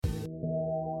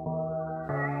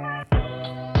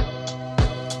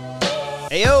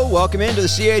Heyo, welcome into the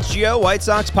CHGO White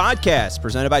Sox podcast,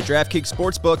 presented by DraftKings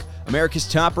Sportsbook, America's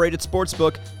top-rated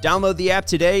sportsbook. Download the app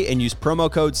today and use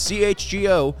promo code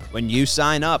CHGO when you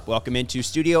sign up. Welcome into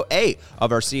Studio A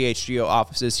of our CHGO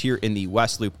offices here in the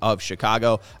West Loop of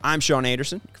Chicago. I'm Sean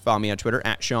Anderson. You can follow me on Twitter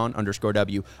at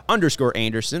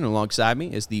Sean_W_Anderson. Alongside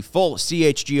me is the full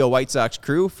CHGO White Sox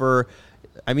crew for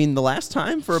the last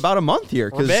time for about a month here.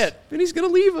 For a bit. Vinny's going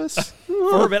to leave us.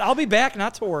 For a bit. I'll be back,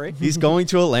 not to worry. He's going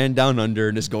to a land down under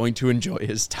and is going to enjoy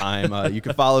his time. You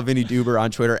can follow Vinny Duber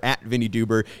on Twitter at Vinny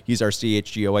Duber. He's our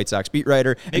CHGO White Sox beat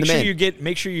writer. Make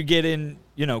sure you get in,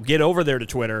 get over there to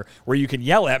Twitter where you can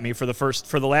yell at me for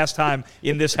the last time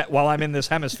in this while I'm in this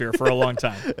hemisphere for a long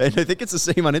time. And I think it's the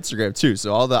same on Instagram too.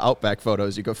 So all the Outback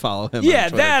photos, you can follow him. Yeah, on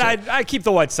Twitter I keep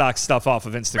the White Sox stuff off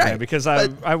of Instagram because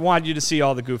I want you to see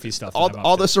all the goofy stuff.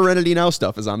 All the Serenity Now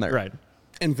stuff is on there. Right.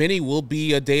 And Vinny will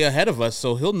be a day ahead of us,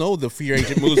 so he'll know the free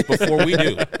agent moves before we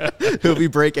do. He'll be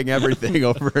breaking everything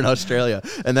over in Australia.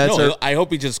 And I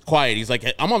hope he's just quiet. He's like,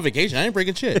 I'm on vacation. I ain't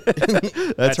breaking shit.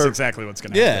 That's exactly what's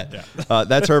going to happen. Yeah.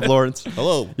 That's Herb Lawrence.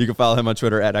 Hello. You can follow him on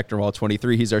Twitter at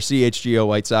Ectorwall23. He's our CHGO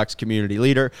White Sox community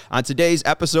leader. On today's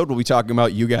episode, we'll be talking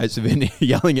about you guys have been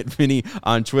yelling at Vinny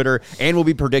on Twitter, and we'll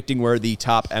be predicting where the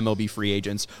top MLB free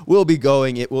agents will be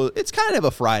going. It's kind of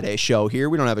a Friday show here.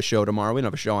 We don't have a show tomorrow. We don't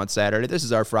have a show on Saturday. This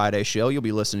is our Friday show. You'll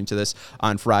be listening to this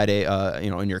on Friday,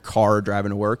 in your car driving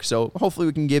to work. So hopefully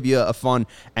we can give you a fun,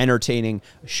 entertaining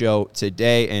show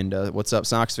today. And what's up,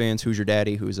 Sox fans? Who's your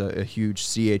daddy? Who's a huge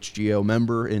CHGO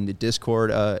member in the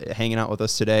Discord, hanging out with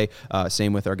us today.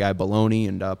 Same with our guy Baloney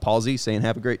and Palsy saying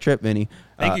have a great trip, Vinny.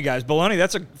 Thank you, guys. Baloney,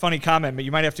 that's a funny comment, but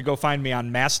you might have to go find me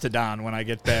on Mastodon when I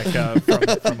get back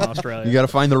from Australia. You got to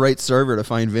find the right server to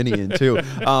find Vinny in, too.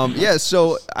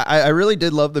 So I really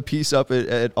did love the piece up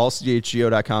at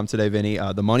allchgo.com today, Vinny.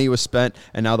 The money was spent,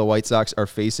 and now the White Sox are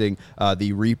facing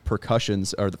the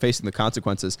repercussions, or facing the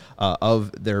consequences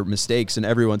of their mistakes, and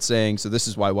everyone's saying, so this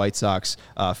is why White Sox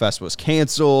Fest was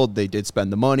canceled. They did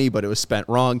spend the money, but it was spent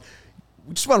wrong.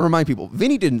 We just want to remind people,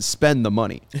 Vinny didn't spend the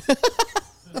money.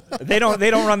 They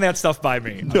don't run that stuff by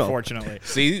me, unfortunately.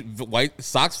 See, White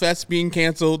Sox Fest being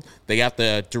canceled, they have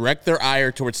to direct their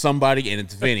ire towards somebody, and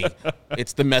it's Vinny.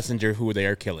 It's the messenger who they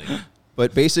are killing.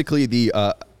 But basically, the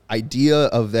idea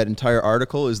of that entire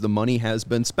article is the money has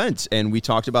been spent. And we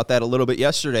talked about that a little bit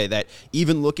yesterday, that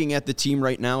even looking at the team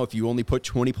right now, if you only put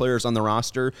 20 players on the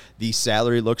roster, the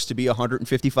salary looks to be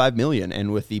 $155 million.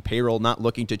 And with the payroll not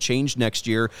looking to change next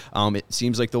year, it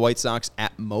seems like the White Sox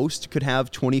at most could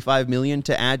have $25 million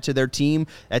to add to their team.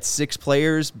 That's 6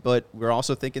 players, but we're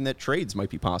also thinking that trades might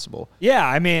be possible. Yeah,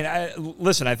 I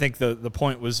think the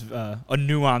point was a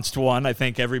nuanced one. I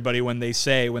think everybody, when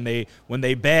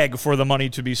they beg for the money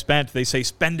to be spent, they say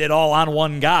spend it all on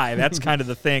one guy. That's kind of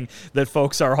the thing that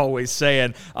folks are always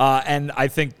saying. And I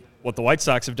think what the White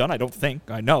Sox have done,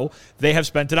 I know, they have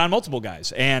spent it on multiple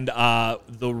guys. And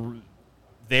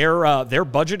their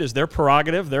budget is their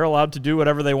prerogative. They're allowed to do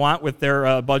whatever they want with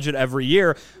their budget every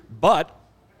year. But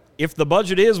if the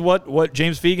budget is what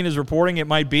James Fegan is reporting it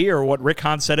might be, or what Rick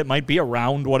Hahn said it might be,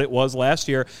 around what it was last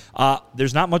year,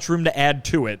 there's not much room to add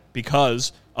to it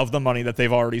because of the money that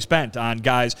they've already spent on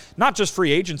guys, not just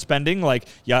free agent spending like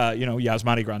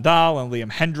Yasmani Grandal and Liam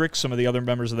Hendricks, some of the other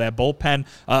members of that bullpen.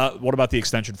 What about the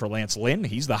extension for Lance Lynn?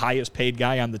 He's the highest paid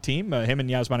guy on the team. Him and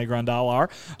Yasmani Grandal are.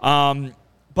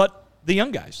 But the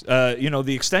young guys,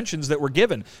 the extensions that were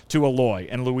given to Eloy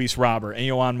and Luis Robert and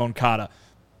Yoan Moncada,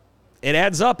 it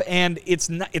adds up, and it's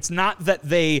not that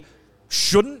they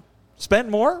shouldn't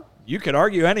spend more. You could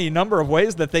argue any number of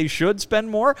ways that they should spend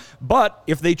more, but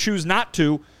if they choose not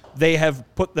to, they've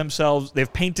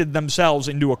painted themselves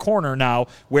into a corner now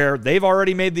where they've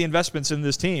already made the investments in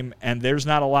this team, and there's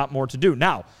not a lot more to do.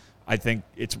 Now, I think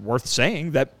it's worth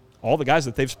saying that all the guys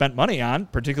that they've spent money on,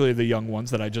 particularly the young ones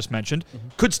that I just mentioned,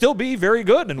 could still be very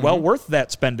good and well worth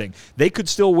that spending. They could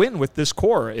still win with this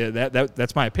core.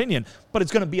 That's my opinion. But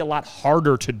it's going to be a lot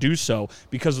harder to do so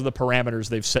because of the parameters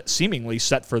they've seemingly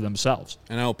set for themselves.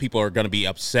 I know people are going to be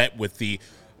upset with the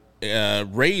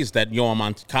raise that Yoan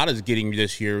Moncada is getting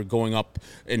this year, going up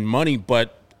in money,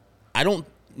 but I don't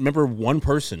remember one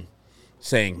person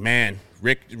saying, man,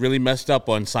 Rick really messed up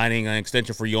on signing an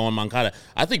extension for Yoan Moncada.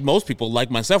 I think most people, like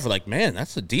myself, are like, man,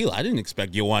 that's a deal. I didn't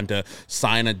expect Yoan to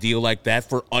sign a deal like that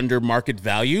for under market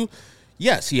value.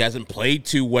 Yes, he hasn't played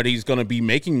to what he's going to be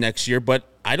making next year, but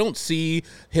I don't see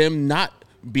him not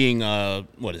being a,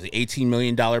 $18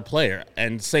 million player.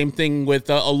 And same thing with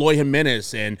Eloy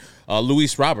Jimenez and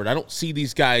Luis Robert. I don't see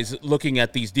these guys looking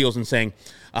at these deals and saying,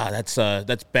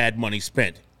 that's bad money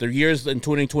spent. Their years in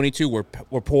 2022 were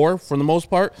poor for the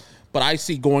most part, But I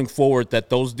see going forward that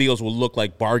those deals will look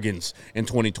like bargains in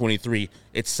 2023.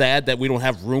 It's sad that we don't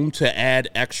have room to add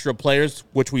extra players,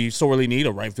 which we sorely need,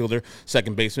 a right fielder,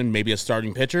 second baseman, maybe a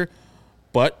starting pitcher.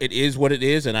 But it is what it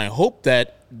is, and I hope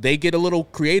that they get a little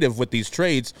creative with these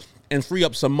trades and free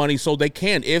up some money so they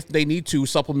can, if they need to,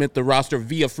 supplement the roster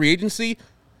via free agency,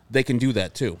 they can do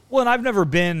that too. Well, and I've never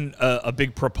been a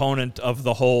big proponent of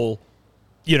the whole,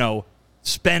 you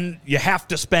have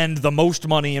to spend the most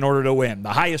money in order to win.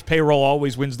 The highest payroll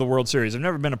always wins the World Series. I've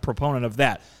never been a proponent of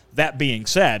that. That being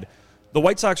said, the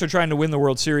White Sox are trying to win the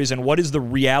World Series, and what is the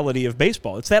reality of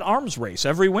baseball? It's that arms race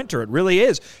every winter. It really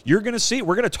is. You're going to see,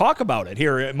 we're going to talk about it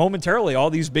here momentarily, all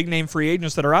these big-name free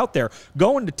agents that are out there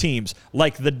going to teams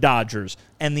like the Dodgers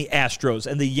and the Astros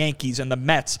and the Yankees and the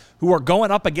Mets, who are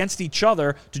going up against each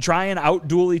other to try and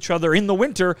outduel each other in the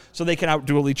winter so they can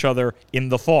outduel each other in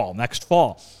the fall, next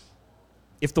fall.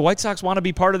 If the White Sox want to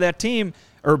be part of that team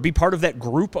or be part of that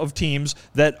group of teams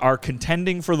that are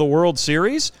contending for the World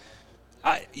Series,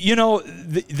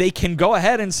 they can go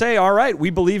ahead and say, all right,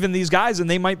 we believe in these guys and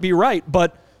they might be right,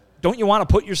 but don't you want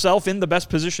to put yourself in the best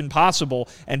position possible?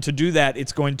 And to do that,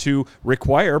 it's going to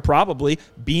require probably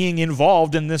being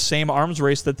involved in this same arms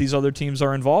race that these other teams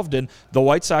are involved in. The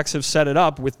White Sox have set it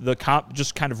up with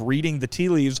just kind of reading the tea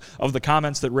leaves of the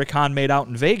comments that Rick Hahn made out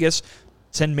in Vegas,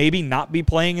 and maybe not be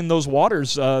playing in those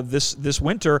waters this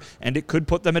winter, and it could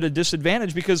put them at a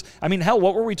disadvantage because, hell,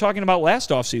 what were we talking about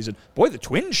last offseason? Boy, the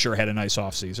Twins sure had a nice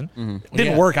offseason. Mm-hmm. It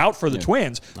didn't work out for the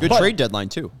Twins. Good trade deadline,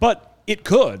 too. But it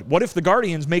could. What if the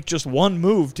Guardians make just one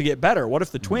move to get better? What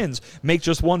if the Twins make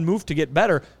just one move to get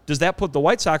better? Does that put the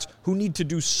White Sox, who need to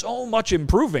do so much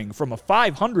improving from a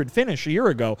 500 finish a year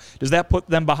ago, does that put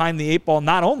them behind the eight ball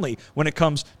not only when it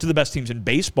comes to the best teams in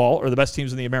baseball or the best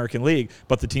teams in the American League,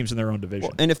 but the teams in their own division?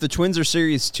 Well, and if the Twins are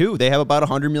serious too, they have about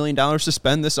 $100 million to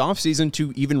spend this offseason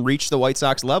to even reach the White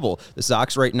Sox level. The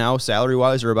Sox right now,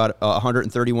 salary-wise, are about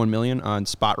 $131 million on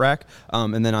Spot Rack,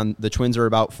 and then on the Twins are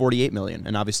about $48 million.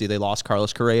 And obviously they lost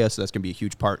Carlos Correa, so that's going to be a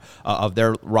huge part of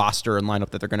their roster and lineup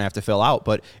that they're going to have to fill out.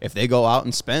 But if they go out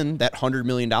and spend that $100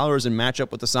 million and match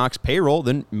up with the Sox payroll,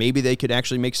 then maybe they could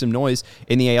actually make some noise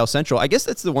in the AL Central. I guess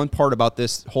that's the one part about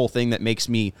this whole thing that makes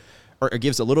me, or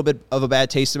gives a little bit of a bad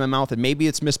taste in my mouth, and maybe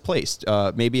it's misplaced.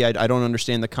 Maybe I don't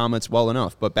understand the comments well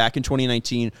enough. But back in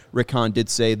 2019, Rick Hahn did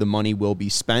say the money will be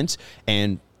spent,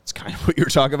 and it's kind of what you were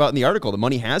talking about in the article. The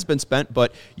money has been spent,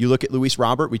 but you look at Luis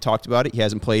Robert, we talked about it. He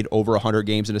hasn't played over 100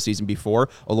 games in a season before.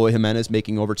 Eloy Jimenez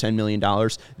making over $10 million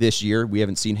this year. We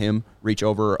haven't seen him reach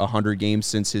over 100 games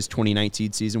since his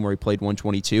 2019 season where he played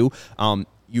 122.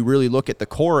 You really look at the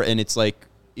core, and it's like,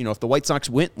 if the White Sox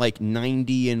went like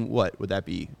 90 and what would that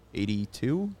be?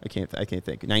 82? I can't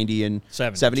think. 90 and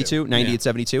 72? 90 and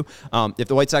 72. If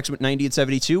the White Sox went 90 and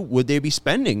 72, would they be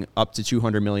spending up to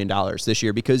 $200 million this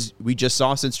year? Because we just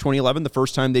saw since 2011, the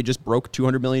first time they just broke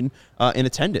 $200 million in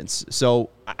attendance. So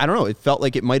I don't know. It felt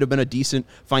like it might have been a decent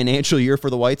financial year for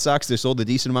the White Sox. They sold a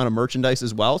decent amount of merchandise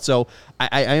as well. So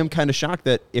I am kind of shocked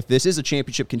that if this is a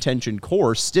championship contention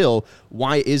core still,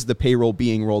 why is the payroll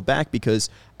being rolled back? Because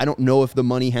I don't know if the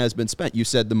money has been spent. You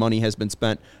said the money has been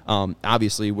spent,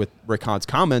 obviously, with Rick Hahn's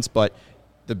comments, but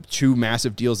the two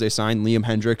massive deals they signed, Liam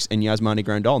Hendricks and Yasmani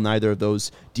Grandal, neither of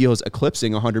those deals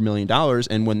eclipsing $100 million.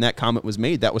 And when that comment was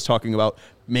made, that was talking about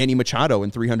Manny Machado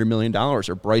and $300 million or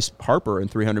Bryce Harper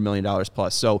and $300 million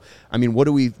plus. So, what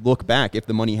do we look back if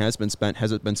the money has been spent?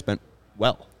 Has it been spent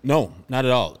well? No, not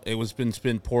at all. It was been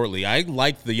spent poorly. I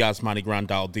liked the Yasmani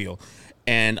Grandal deal,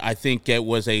 and I think it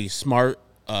was a smart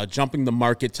jumping the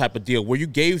market type of deal where you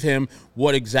gave him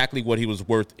what he was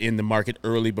worth in the market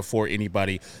early before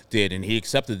anybody did, and he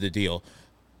accepted the deal.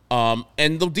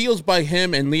 And the deals by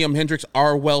him and Liam Hendricks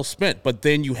are well spent, but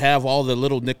then you have all the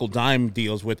little nickel dime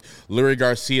deals with Leury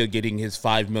Garcia getting his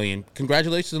 $5 million.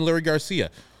 Congratulations to Leury Garcia.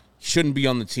 Shouldn't be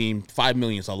on the team. $5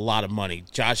 million is a lot of money.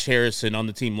 Josh Harrison on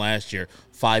the team last year,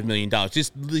 $5 million.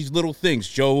 Just these little things.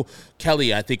 Joe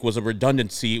Kelly, I think, was a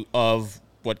redundancy of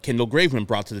what Kendall Graveman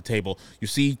brought to the table. You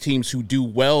see teams who do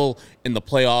well in the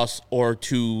playoffs or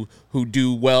who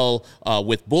do well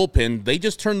with bullpen, they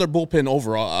just turn their bullpen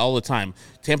over all the time.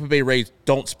 Tampa Bay Rays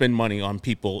don't spend money on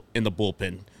people in the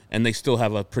bullpen, and they still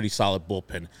have a pretty solid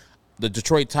bullpen. The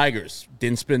Detroit Tigers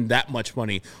didn't spend that much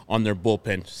money on their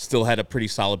bullpen, still had a pretty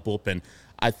solid bullpen.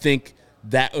 I think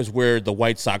that was where the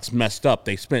White Sox messed up.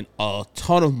 They spent a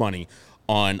ton of money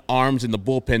on arms in the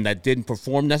bullpen that didn't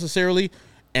perform necessarily,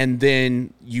 and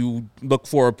then you look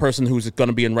for a person who's going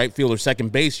to be in right field or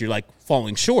second base, you're like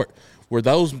falling short, where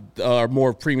those are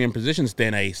more premium positions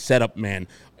than a setup man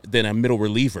than a middle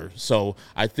reliever. So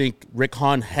I think Rick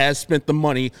Hahn has spent the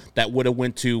money that would have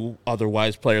went to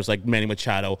otherwise players like Manny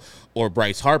Machado or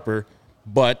Bryce Harper.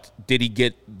 But did he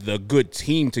get the good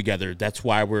team together? That's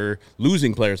why we're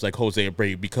losing players like Jose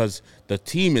Abreu, because the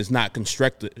team is not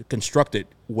constructed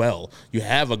well. You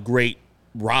have a great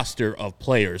roster of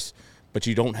players, but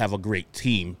you don't have a great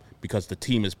team because the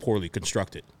team is poorly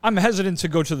constructed. I'm hesitant to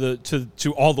go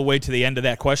to all the way to the end of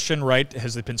that question, right?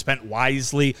 Has it been spent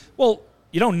wisely? Well,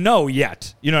 you don't know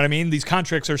yet. You know what I mean? These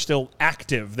contracts are still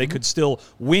active. They could still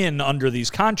win under these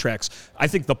contracts. I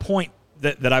think the point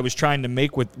that I was trying to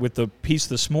make with the piece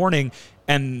this morning,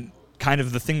 and kind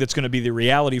of the thing that's going to be the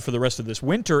reality for the rest of this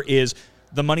winter, is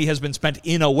the money has been spent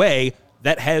in a way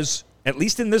that has, at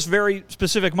least in this very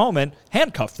specific moment,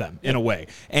 handcuffed them in a way.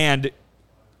 And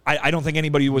I don't think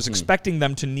anybody was expecting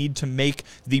them to need to make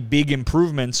the big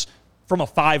improvements from a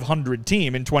 500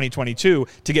 team in 2022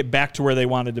 to get back to where they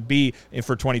wanted to be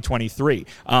for 2023.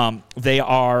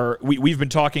 We've been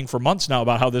talking for months now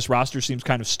about how this roster seems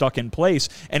kind of stuck in place,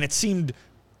 and it seemed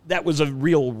that was a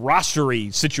real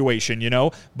rostery situation,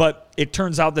 but it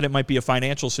turns out that it might be a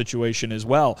financial situation as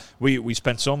well. We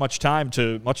spent so much time,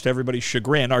 much to everybody's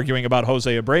chagrin, arguing about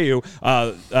Jose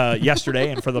Abreu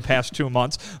yesterday and for the past 2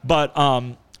 months, but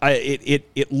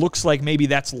it looks like maybe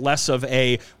that's less of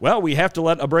we have to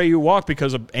let Abreu walk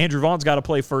because Andrew Vaughn's got to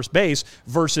play first base,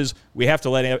 versus we have to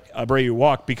let Abreu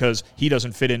walk because he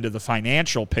doesn't fit into the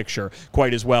financial picture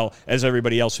quite as well as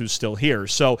everybody else who's still here.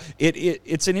 So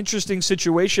it's an interesting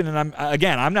situation, and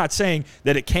I'm not saying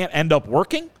that it can't end up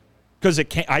working, because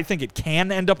I think it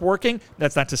can end up working.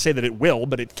 That's not to say that it will,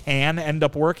 but it can end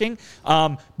up working.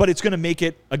 But it's going to make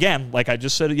it, again, like I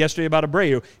just said yesterday about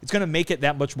Abreu, it's going to make it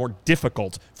that much more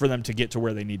difficult for them to get to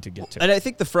where they need to get to. And I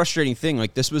think the frustrating thing,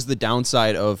 this was the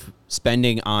downside of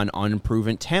spending on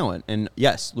unproven talent. And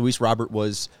yes, Luis Robert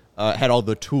had all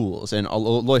the tools, and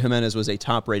Eloy Jimenez was a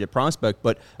top-rated prospect.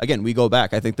 But again, we go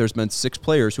back. I think there's been 6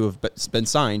 players who have been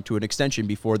signed to an extension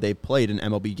before they played an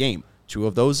MLB game. 2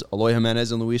 of those, Eloy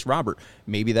Jimenez and Luis Robert.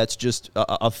 Maybe that's just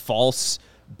a false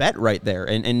bet right there.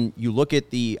 And you look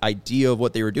at the idea of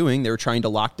what they were doing. They were trying to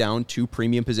lock down 2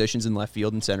 premium positions in left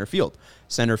field and center field.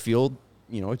 Center field,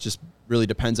 it just really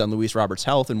depends on Luis Robert's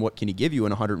health and what can he give you in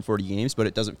 140 games, but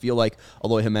it doesn't feel like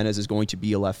Eloy Jimenez is going to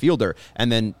be a left fielder.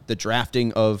 And then the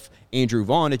drafting of Andrew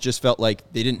Vaughn, it just felt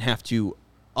like they didn't have to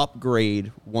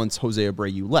upgrade once Jose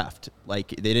Abreu left. They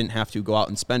didn't have to go out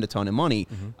and spend a ton of money,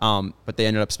 but they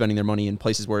ended up spending their money in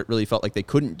places where it really felt like they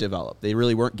couldn't develop. They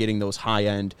really weren't getting those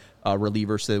high-end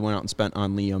relievers, so they went out and spent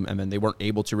on Liam, and then they weren't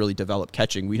able to really develop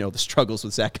catching. We know the struggles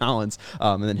with Zach Collins,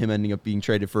 and then him ending up being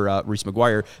traded for Reese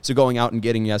McGuire. So going out and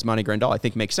getting Yasmani Grandal, I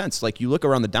think, makes sense. You look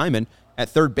around the diamond at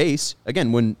third base,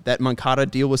 again, when that Moncada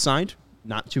deal was signed,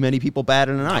 not too many people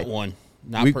batted an eye.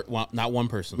 Not one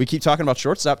person. We keep talking about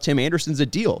shortstop. Tim Anderson's a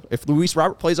deal. If Luis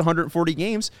Robert plays 140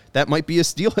 games, that might be a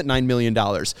steal at $9 million.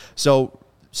 So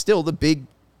still the big,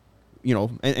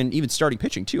 and even starting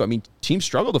pitching too. I mean, teams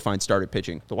struggle to find starting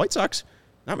pitching. The White Sox,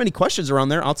 not many questions around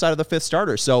there outside of the 5th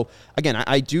starter. So again,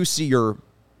 I do see your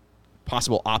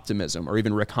possible optimism, or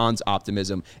even Rick Hahn's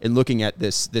optimism, in looking at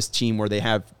this team where they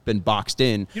have been boxed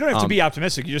in. You don't have to be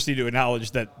optimistic. You just need to acknowledge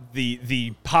that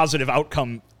the positive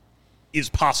outcome is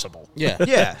possible.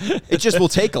 Yeah. It just will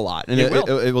take a lot. And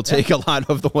it will take a lot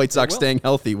of the White Sox staying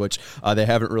healthy, which they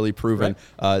haven't really proven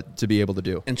to be able to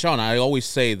do. And Sean, I always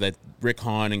say that Rick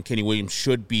Hahn and Kenny Williams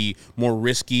should be more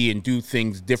risky and do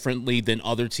things differently than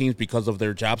other teams because of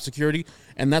their job security.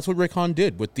 And that's what Rick Hahn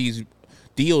did with these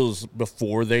deals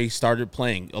before they started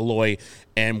playing, Eloy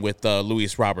and with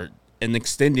Luis Robert, and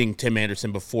extending Tim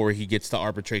Anderson before he gets to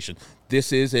arbitration.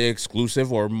 This is an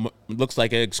exclusive, or looks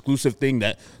like an exclusive thing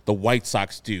that the White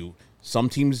Sox do. Some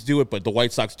teams do it, but the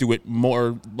White Sox do it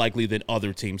more likely than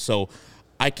other teams. So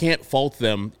I can't fault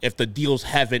them if the deals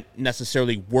haven't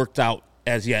necessarily worked out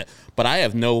as yet. But I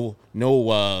have no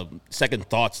second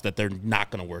thoughts that they're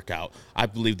not going to work out. I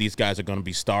believe these guys are going to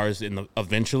be stars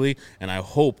eventually, and I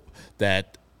hope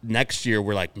that next year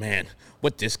we're like, man,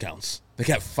 what discounts? They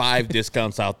got 5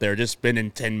 discounts out there just spending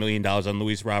 $10 million on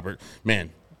Luis Robert. Man,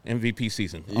 MVP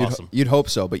season. Awesome. You'd hope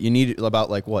so, but you need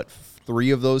about 3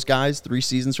 of those guys, 3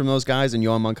 seasons from those guys, and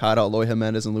Yohan Moncada, Eloy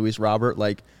Jimenez, and Luis Robert.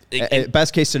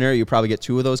 Best case scenario, you probably get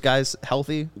 2 of those guys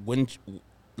healthy.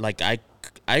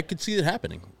 I could see it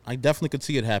happening. I definitely could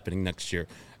see it happening next year.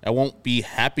 I won't be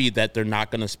happy that they're not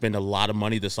going to spend a lot of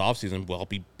money this offseason. Well, I'll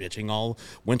be bitching all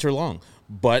winter long.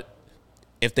 But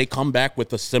if they come back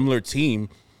with a similar team,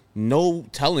 no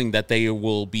telling that they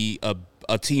will be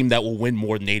a team that will win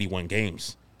more than 81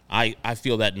 games. I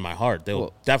feel that in my heart.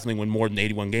 They'll definitely win more than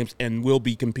 81 games and will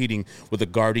be competing with the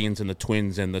Guardians and the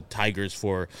Twins and the Tigers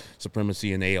for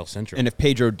supremacy in the AL Central. And if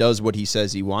Pedro does what he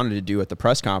says he wanted to do at the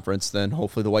press conference, then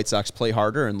hopefully the White Sox play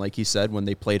harder. And like he said, when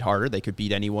they played harder, they could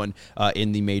beat anyone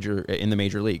in the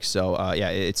major leagues. So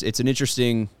it's an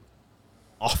interesting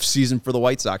off season for the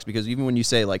White Sox, because even when you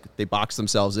say like they box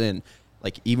themselves in,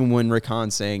 like even when Rick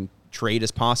Hahn's saying trade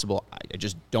is possible, I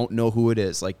just don't know who it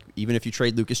is. Like, even if you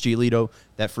trade Lucas Giolito,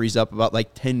 that frees up about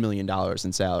like $10 million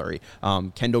in salary.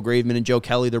 Kendall Graveman and Joe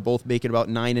Kelly, they're both making about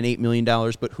 $9 and $8 million,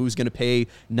 but who's going to pay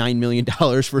 $9 million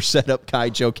for setup guy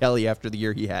Joe Kelly after the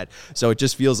year he had? So it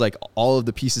just feels like all of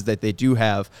the pieces that they do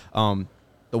have,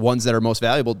 the ones that are most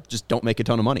valuable just don't make a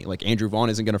ton of money. Like Andrew Vaughn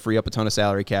isn't going to free up a ton of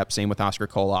salary cap. Same with Oscar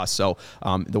Colas. So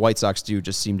the White Sox do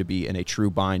just seem to be in a true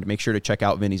bind. Make sure to check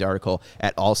out Vinny's article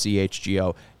at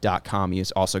allchgo.com. He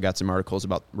has also got some articles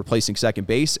about replacing second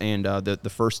base and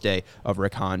the first day of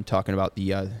Rick Hahn, talking about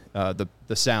the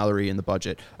salary and the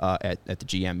budget at the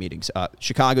GM meetings.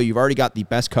 Chicago, you've already got the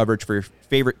best coverage for your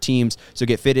favorite teams, so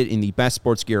get fitted in the best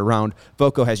sports gear around.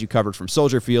 Foco has you covered from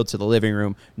Soldier Field to the living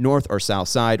room, north or south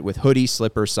side, with hoodies,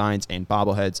 slippers, signs, and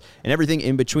bobbleheads, and everything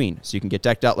in between, so you can get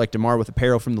decked out like DeMar with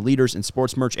apparel from the leaders in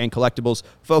sports merch and collectibles.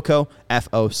 Foco,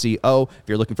 F-O-C-O. If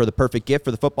you're looking for the perfect gift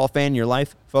for the football fan in your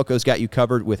life, Foco's got you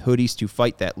covered with hoodies to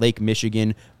fight that Lake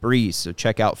Michigan breeze. So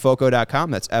check out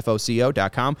Foco.com, that's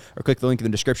F-O-C-O.com, or click the link in the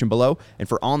description below. And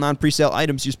for all non-presale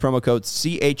items, use promo code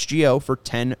CHGO for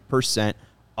 10%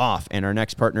 off. And our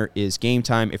next partner is Game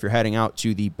Time. If you're heading out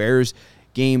to the Bears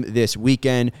game this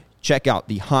weekend, check out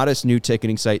the hottest new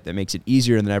ticketing site that makes it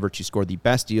easier than ever to score the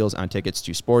best deals on tickets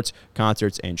to sports,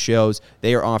 concerts, and shows.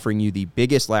 They are offering you the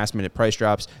biggest last-minute price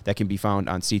drops that can be found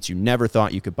on seats you never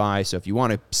thought you could buy. So if you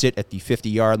want to sit at the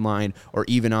 50-yard line or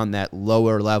even on that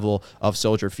lower level of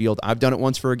Soldier Field, I've done it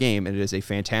once for a game, and it is a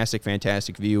fantastic,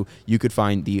 fantastic view. You could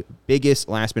find the biggest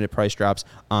last-minute price drops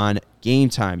on Game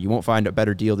Time. You won't find a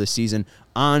better deal this season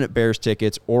on Bears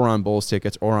tickets or on Bulls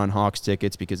tickets or on Hawks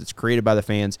tickets, because it's created by the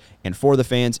fans and for the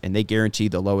fans, and they guarantee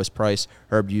the lowest price.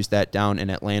 Herb used that down in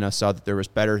Atlanta, saw that there was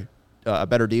a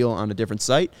better deal on a different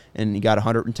site, and he got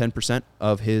 110%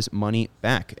 of his money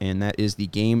back, and that is the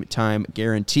Game Time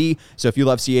guarantee. So if you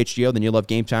love CHGO, then you'll love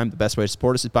Game Time. The best way to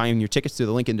support us is buying your tickets through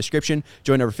the link in the description.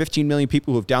 Join over 15 million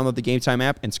people who have downloaded the Game Time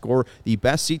app and score the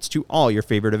best seats to all your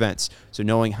favorite events. So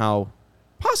knowing how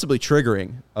possibly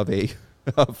triggering of a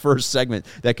first segment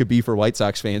that could be for White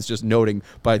Sox fans, just noting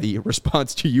by the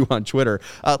response to you on Twitter,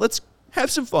 let's have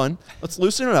some fun. Let's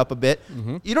loosen it up a bit.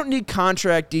 Mm-hmm. You don't need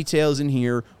contract details in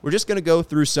here. We're just going to go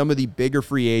through some of the bigger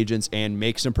free agents and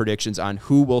make some predictions on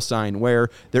who will sign where.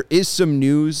 There is some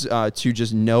news to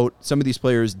just note. Some of these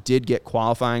players did get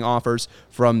qualifying offers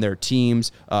from their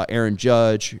teams. Aaron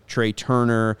Judge, Trey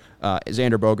Turner,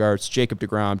 Xander Bogaerts, Jacob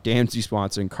deGrom, Dansby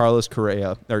Swanson, Carlos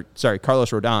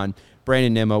Rodon,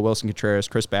 Brandon Nimmo, Wilson Contreras,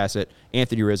 Chris Bassett,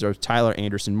 Anthony Rizzo, Tyler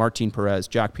Anderson, Martin Perez,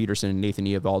 Jock Peterson, and Nathan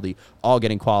Eovaldi, all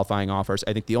getting qualifying offers.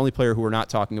 I think the only player who we're not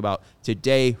talking about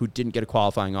today who didn't get a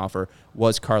qualifying offer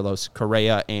was Carlos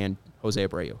Correa and Jose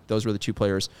Abreu. Those were the two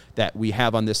players that we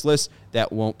have on this list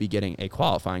that won't be getting a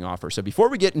qualifying offer. So before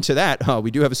we get into that, we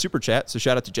do have a super chat, so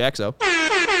shout out to Jaxo.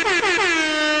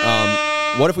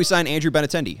 What if we sign Andrew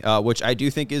Benintendi, which I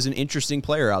do think is an interesting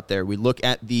player out there? We look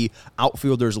at the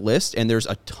outfielders list, and there's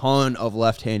a ton of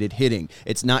left-handed hitting.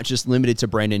 It's not just limited to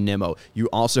Brandon Nimmo. You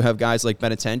also have guys like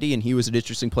Benintendi, and he was an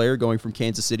interesting player going from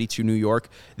Kansas City to New York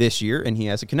this year, and he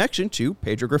has a connection to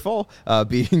Pedro Grifol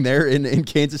being there in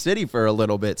Kansas City for a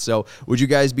little bit. So would you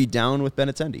guys be down with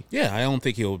Benintendi? Yeah, I don't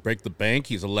think he'll break the bank.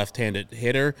 He's a left-handed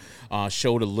hitter,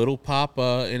 showed a little pop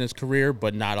in his career,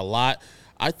 but not a lot.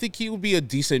 I think he would be a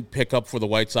decent pickup for the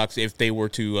White Sox if they were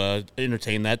to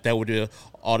entertain that. That would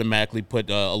automatically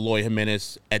put Eloy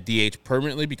Jimenez at DH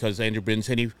permanently, because Andrew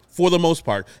Benintendi, for the most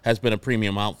part, has been a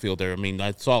premium outfielder. I mean,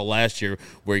 I saw it last year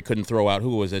where he couldn't throw out,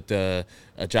 who was it,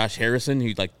 Josh Harrison?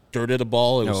 He dirted the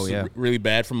ball. It was really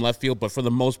bad from left field. But for the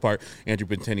most part, Andrew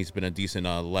Benintendi's been a decent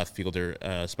left fielder,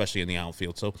 especially in the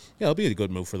outfield. So, yeah, it'll be a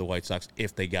good move for the White Sox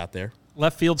if they got there.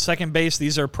 Left field, second base,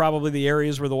 these are probably the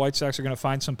areas where the White Sox are going to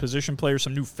find some position players,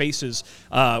 some new faces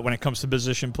when it comes to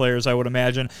position players, I would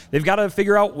imagine. They've got to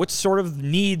figure out what sort of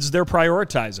needs they're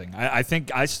prioritizing. I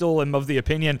think I still am of the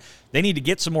opinion they need to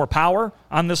get some more power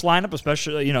on this lineup,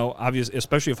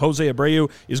 especially if Jose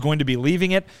Abreu is going to be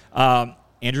leaving it.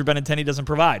 Andrew Benintendi doesn't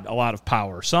provide a lot of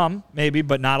power. Some, maybe,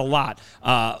 but not a lot.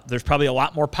 There's probably a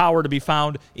lot more power to be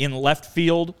found in left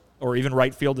field, or even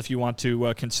right field if you want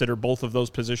to consider both of those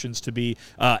positions to be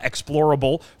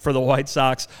explorable for the White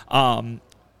Sox.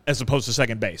 as opposed to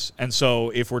second base. And so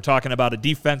if we're talking about a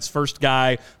defense-first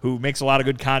guy who makes a lot of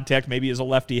good contact, maybe is a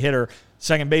lefty hitter,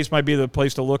 second base might be the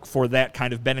place to look for that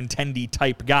kind of Benintendi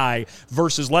type guy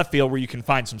versus left field where you can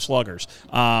find some sluggers.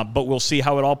 But we'll see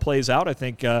how it all plays out. I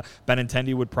think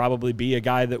Benintendi would probably be a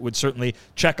guy that would certainly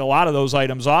check a lot of those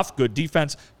items off. Good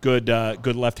defense, good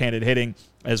left-handed hitting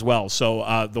as well.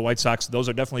 So the White Sox, those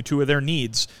are definitely two of their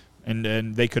needs.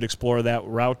 And they could explore that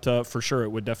route for sure. It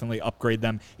would definitely upgrade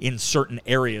them in certain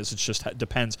areas. It just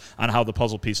depends on how the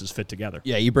puzzle pieces fit together.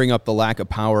 Yeah, you bring up the lack of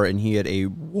power, and he had a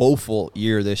woeful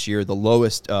year this year. The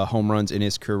lowest home runs in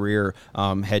his career.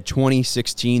 Had 20,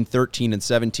 16, 13, and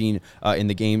 17 in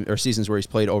the game or seasons where he's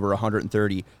played over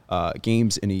 130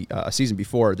 games in a season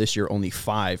before. This year, only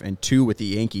 5 and 2 with the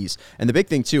Yankees. And the big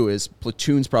thing, too, is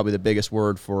platoon's probably the biggest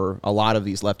word for a lot of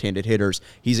these left-handed hitters.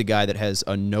 He's a guy that has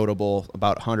a notable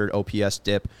about 100 OPS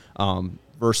dip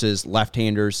versus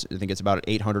left-handers. I think it's about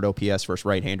 800 OPS versus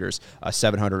right-handers,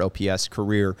 700 OPS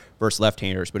career versus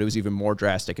left-handers. But it was even more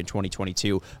drastic in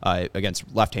 2022 against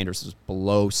left-handers. It was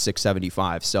below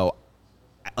 675. So,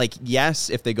 like, yes,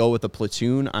 if they go with a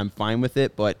platoon, I'm fine with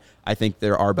it, but I think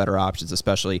there are better options,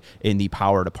 especially in the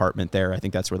power department there. I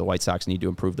think that's where the White Sox need to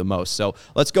improve the most. So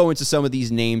let's go into some of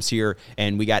these names here,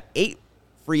 and we got 8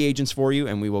 free agents for you,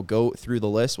 and we will go through the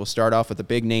list. We'll start off with a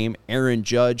big name, Aaron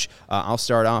Judge. I'll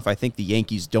start off. I think the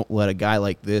Yankees don't let a guy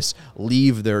like this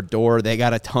leave their door. They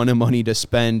got a ton of money to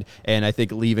spend, and I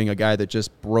think leaving a guy that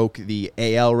just broke the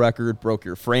AL record, broke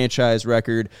your franchise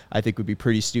record, I think would be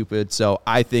pretty stupid. So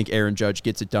I think Aaron Judge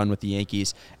gets it done with the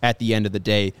Yankees. At the end of the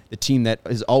day, the team that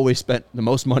has always spent the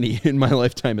most money in my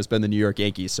lifetime has been the New York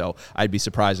Yankees, so I'd be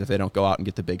surprised if they don't go out and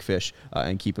get the big fish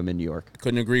and keep him in New York.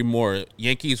 Couldn't agree more.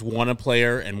 Yankees want a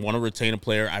player and want to retain a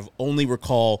player. I've only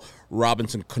recall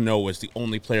Robinson Cano as the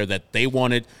only player that they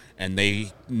wanted, and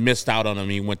they missed out on him.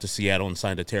 He went to Seattle and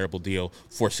signed a terrible deal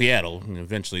for Seattle. And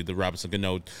eventually, the Robinson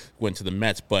Cano went to the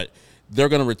Mets, but they're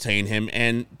going to retain him.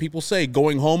 And people say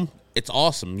going home, it's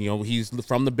awesome. You know, he's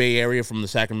from the Bay Area, from the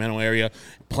Sacramento area.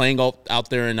 Playing out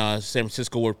there in San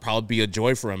Francisco would probably be a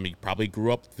joy for him. He probably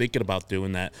grew up thinking about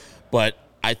doing that. But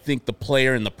I think the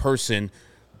player and the person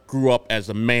grew up as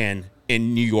a man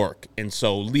in New York, and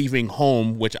so leaving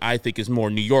home, which I think is more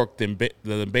New York than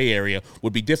the Bay Area,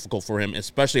 would be difficult for him,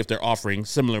 especially if they're offering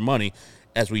similar money.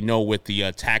 As we know with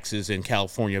the taxes in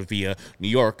California via New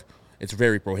York, it's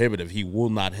very prohibitive. He will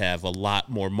not have a lot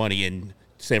more money in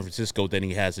San Francisco than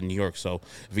he has in New York. So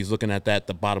if he's looking at that,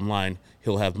 the bottom line,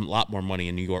 he'll have a lot more money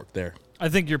in New York there. I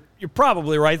think you're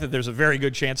probably right that there's a very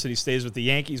good chance that he stays with the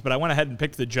Yankees, but I went ahead and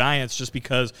picked the Giants just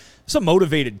because it's a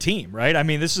motivated team, right? I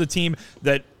mean, this is a team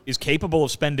that is capable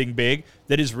of spending big,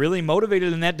 that is really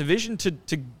motivated in that division to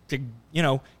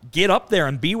get up there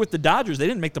and be with the Dodgers. They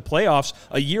didn't make the playoffs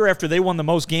a year after they won the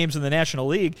most games in the National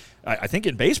League, I think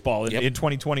in baseball in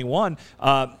 2021.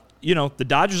 The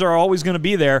Dodgers are always going to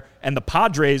be there, and the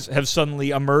Padres have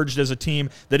suddenly emerged as a team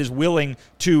that is willing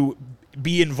to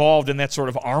be involved in that sort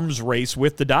of arms race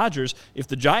with the Dodgers. If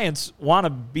the Giants want to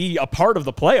be a part of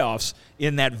the playoffs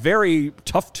in that very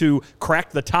tough to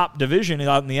crack the top division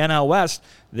out in the NL West,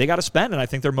 they got to spend, and I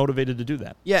think they're motivated to do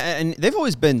that. Yeah, and they've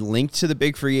always been linked to the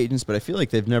big free agents, but I feel like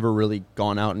they've never really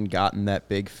gone out and gotten that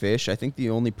big fish. I think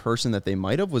the only person that they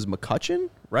might have was McCutchen,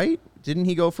 right? Didn't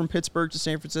he go from Pittsburgh to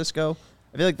San Francisco?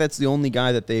 I feel like that's the only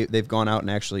guy that they've gone out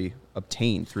and actually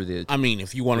obtained through the I mean,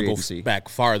 if you want to go back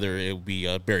farther, it would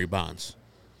be Barry Bonds.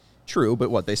 True,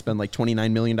 but what, they spent like $29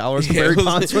 million on Barry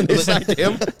Bonds when they signed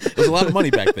him? It was a lot of money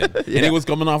back then. Yeah. And he was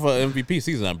coming off an MVP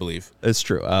season, I believe. That's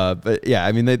true. But yeah,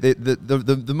 I mean,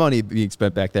 the money being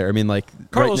spent back there, I mean, like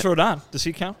Carlos Rodon, does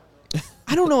he count?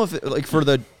 I don't know if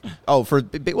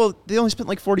they only spent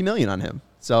like $40 million on him.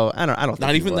 So I don't think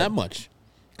not even that much.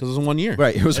 Because it was 1 year.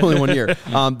 Right, it was only 1 year.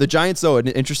 The Giants, though, an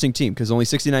interesting team because only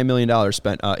 $69 million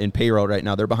spent in payroll right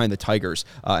now. They're behind the Tigers,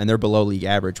 and they're below league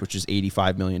average, which is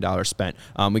 $85 million spent.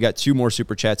 We got 2 more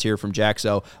super chats here from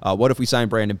Jaxo. What if we sign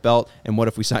Brandon Belt, and what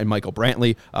if we sign Michael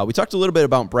Brantley? We talked a little bit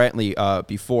about Brantley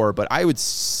before, but I would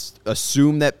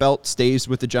assume that Belt stays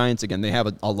with the Giants. Again, they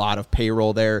have a lot of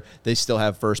payroll there. They still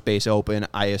have first base open.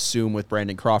 I assume with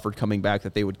Brandon Crawford coming back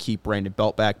that they would keep Brandon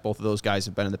Belt back. Both of those guys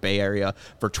have been in the Bay Area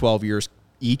for 12 years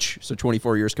each, so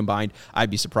 24 years combined.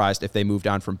 I'd be surprised if they moved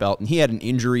on from Belt. And he had an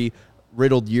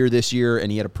injury-riddled year this year,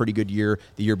 and he had a pretty good year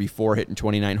the year before, hitting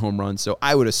 29 home runs. So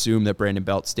I would assume that Brandon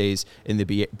Belt stays in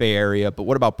the Bay Area. But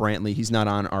what about Brantley? He's not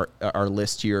on our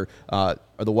list here. Are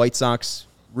the White Sox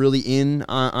really in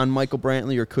on Michael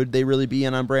Brantley, or could they really be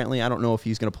in on Brantley? I don't know if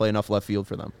he's going to play enough left field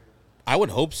for them. I would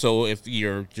hope so if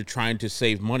you're trying to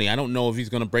save money. I don't know if he's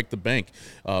going to break the bank.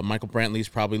 Michael Brantley's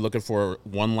probably looking for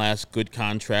one last good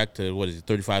contract. What is he,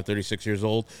 35, 36 years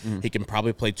old? He can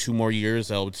probably play 2 more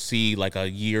years. I would see like a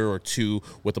year or 2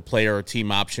 with a player or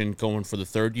team option going for the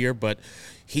 3rd year, but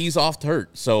he's oft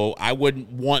hurt. So I wouldn't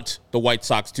want the White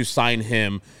Sox to sign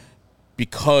him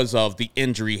because of the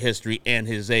injury history and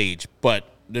his age, but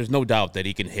there's no doubt that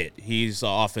he can hit. He's an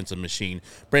offensive machine.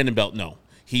 Brandon Belt, no.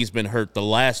 He's been hurt the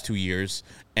last 2 years,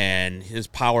 and his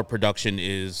power production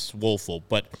is woeful.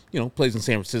 But, plays in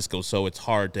San Francisco, so it's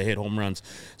hard to hit home runs,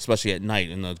 especially at night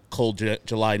in the cold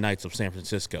July nights of San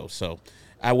Francisco. So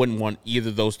I wouldn't want either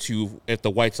of those two. If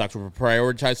the White Sox were to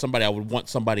prioritize somebody, I would want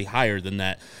somebody higher than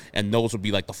that, and those would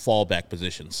be like the fallback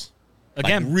positions.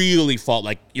 Again, like really fall.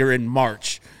 Like you're in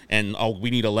March, and we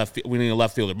need a left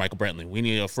fielder, Michael Brantley. We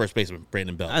need a first baseman,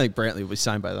 Brandon Belt. I think Brantley will be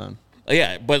signed by then.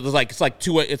 Yeah, but it's like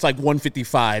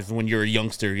 155 when you're a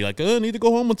youngster. You're like, I need to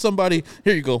go home with somebody.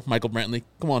 Here you go, Michael Brantley.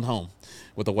 Come on home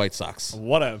with the White Sox.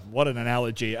 What an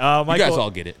analogy. You guys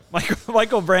all get it.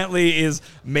 Michael Brantley is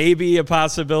maybe a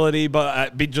possibility,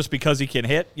 but just because he can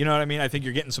hit, you know what I mean? I think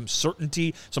you're getting some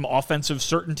certainty, some offensive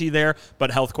certainty there,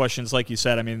 but health questions, like you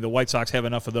said, I mean, the White Sox have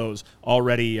enough of those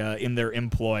already in their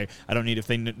employ. I don't need if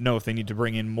they need to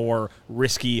bring in more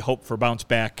risky, hope for bounce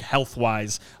back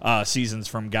health-wise seasons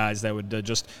from guys that would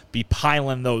just be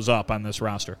piling those up on this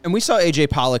roster. And we saw A.J.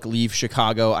 Pollock leave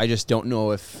Chicago. I just don't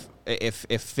know if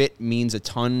fit means a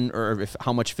ton, or if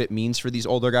how much fit means for these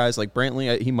older guys like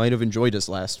Brantley. He might have enjoyed his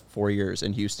last 4 years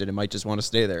in Houston and might just want to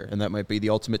stay there, and that might be the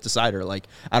ultimate decider. Like,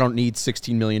 I don't need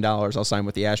 $16 million. I'll sign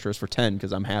with the Astros for 10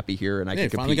 because I'm happy here and I can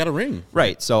compete. Finally got a ring.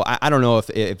 Right. So I don't know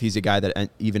if he's a guy that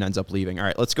even ends up leaving. All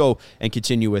right, let's go and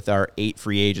continue with our 8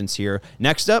 free agents here.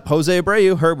 Next up, Jose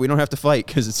Abreu. Herb, we don't have to fight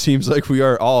because it seems like we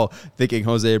are all thinking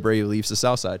Jose Abreu leaves the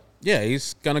South Side. Yeah,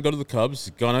 he's going to go to the Cubs.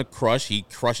 He's going to crush. He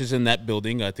crushes in that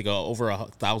building. I think over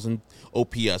 1,000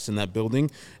 OPS in that building.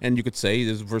 And you could say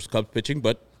this is versus Cubs pitching,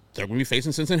 but they're going to be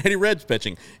facing Cincinnati Reds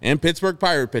pitching and Pittsburgh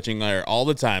Pirate pitching there all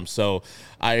the time. So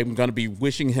I'm going to be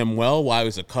wishing him well while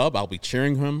he's a Cub. I'll be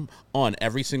cheering him on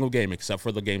every single game except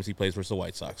for the games he plays versus the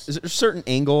White Sox. Is there a certain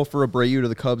angle for Abreu to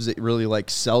the Cubs that really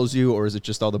sells you, or is it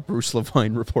just all the Bruce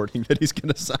Levine reporting that he's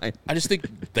going to sign? I just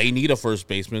think they need a first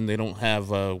baseman. They don't have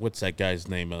what's that guy's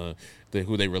name?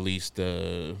 Who they released?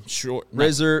 Schwindel.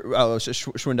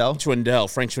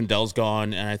 Frank Schwindel's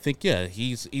gone, and I think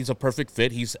he's a perfect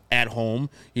fit. He's at home.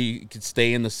 He could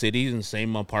stay in the city in the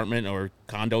same apartment or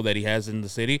condo that he has in the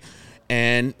city.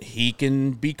 And he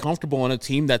can be comfortable on a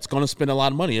team that's going to spend a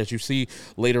lot of money. As you see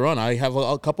later on, I have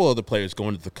a couple other players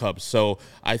going to the Cubs. So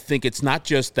I think it's not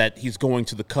just that he's going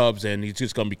to the Cubs and he's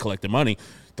just going to be collecting money.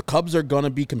 The Cubs are going to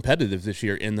be competitive this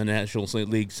year in the National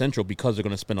League Central because they're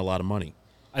going to spend a lot of money.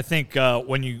 I think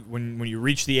when you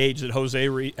reach the age that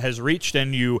Jose has reached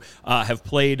and you have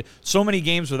played so many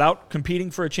games without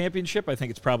competing for a championship, I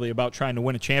think it's probably about trying to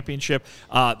win a championship.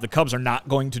 The Cubs are not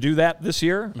going to do that this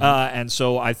year, and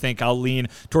so I think I'll lean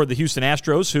toward the Houston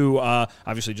Astros, who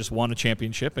obviously just won a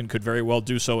championship and could very well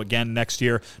do so again next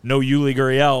year. No Yuli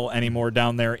Gurriel anymore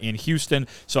down there in Houston,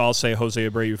 so I'll say Jose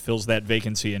Abreu fills that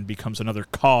vacancy and becomes another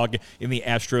cog in the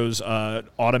Astros'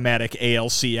 automatic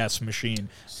ALCS machine.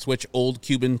 Switch old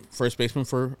Cuban first baseman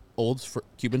for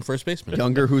Cuban first baseman.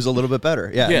 Younger, who's a little bit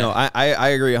better. Yeah. No, I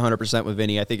agree 100% with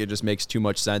Vinny. I think it just makes too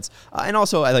much sense. And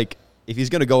also, if he's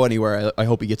going to go anywhere, I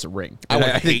hope he gets a ring. I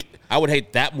would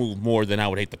hate that move more than I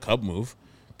would hate the Cub move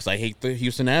because I hate the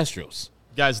Houston Astros.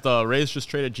 Guys, the Rays just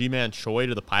traded G-Man Choi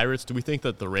to the Pirates. Do we think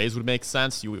that the Rays would make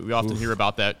sense? We often hear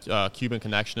about that Cuban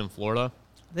connection in Florida.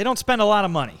 They don't spend a lot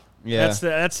of money. Yeah.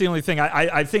 That's the only thing.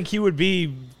 I think he would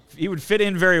fit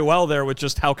in very well there with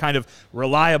just how kind of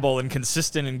reliable and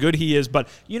consistent and good he is. But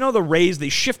the Rays, they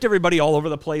shift everybody all over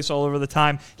the place, all over the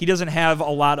time. He doesn't have a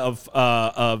lot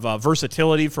of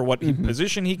versatility for what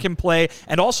position he can play.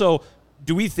 And also,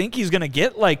 do we think he's going to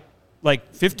get like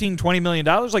 $15-20 million?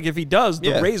 If he does,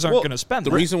 the Rays aren't going to spend.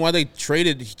 The reason why they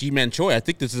traded G-Man Choi, I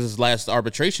think this is his last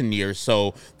arbitration year,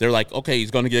 so they're like, okay,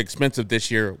 he's going to get expensive this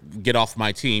year. Get off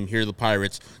my team. Here are the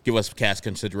Pirates. Give us cash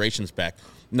considerations back.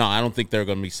 No, I don't think they're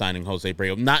going to be signing Jose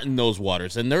Abreu. Not in those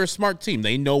waters. And they're a smart team.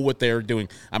 They know what they're doing.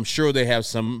 I'm sure they have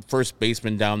some first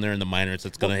baseman down there in the minors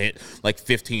that's going to hit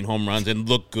 15 home runs and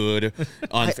look good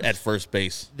at first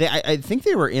base. I think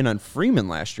they were in on Freeman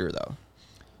last year, though.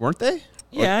 Weren't they?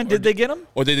 Yeah, did they get him?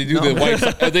 Or did they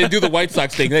do the White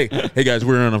Sox thing? Hey guys,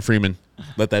 we're in on Freeman.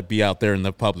 Let that be out there in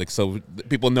the public so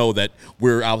people know that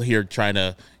we're out here trying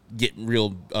to get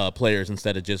real players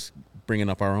instead of just bringing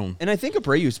up our own. And I think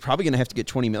Abreu is probably going to have to get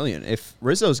 $20 million. If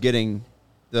Rizzo's getting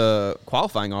the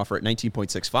qualifying offer at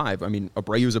 19.65, I mean,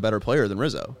 Abreu's a better player than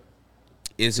Rizzo.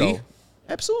 Is he?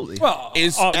 Absolutely. Well,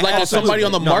 Is absolutely. somebody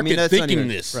on the No, I mean, market that's not thinking even-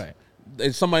 this? Right.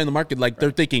 Is somebody in the market like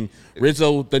they're thinking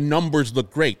Rizzo? The numbers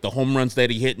look great. The home runs that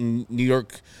he hit in New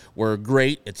York were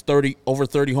great. It's over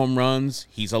 30 home runs.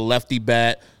 He's a lefty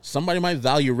bat. Somebody might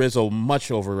value Rizzo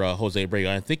much over Jose Abreu.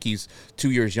 I think he's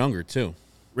 2 years younger too.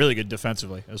 Really good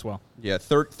defensively as well. Yeah,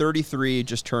 33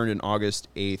 just turned in August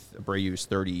 8th. Abreu's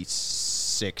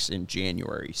 36 in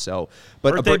January. So,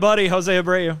 but Birthday buddy, Jose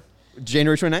Abreu.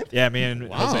 January 29th? Yeah, me and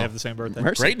Wow. Jose have the same birthday.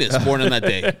 Mercy. Greatness born on that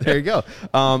day. There you go.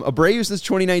 Abreu since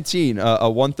 2019, a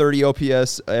 130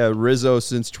 OPS. Rizzo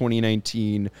since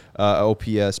 2019,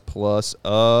 OPS plus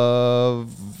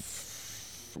of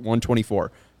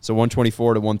 124. So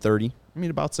 124 to 130. I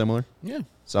mean, about similar. Yeah.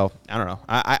 So I don't know.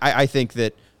 I think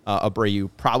that Abreu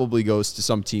probably goes to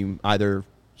some team, either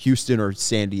Houston or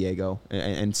San Diego,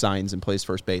 and signs and plays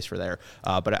first base for there.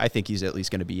 But I think he's at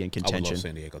least going to be in I would contention. love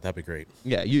San Diego. That'd be great.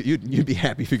 Yeah, you'd be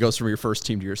happy if he goes from your first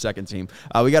team to your second team.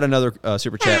 We got another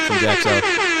super chat from Jaxo.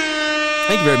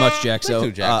 Thank you very much, Jaxo.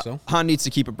 Thank you, Jaxo. Han needs to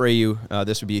keep Abreu.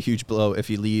 This would be a huge blow if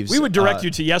he leaves. We would direct you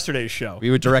to yesterday's show.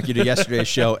 We would direct you to yesterday's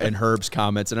show and Herb's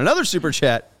comments. And another super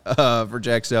chat for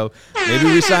Jaxo. Maybe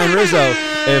we sign Rizzo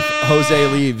if Jose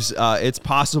leaves. It's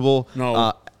possible.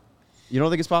 No. You don't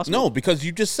think it's possible? No, because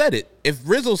you just said it. If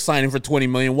Rizzo's signing for $20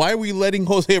 million, why are we letting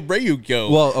Jose Abreu go?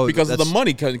 Well, because of the that's-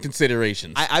 money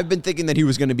considerations. I've been thinking that he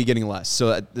was going to be getting less.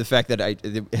 So the fact that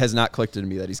it has not clicked into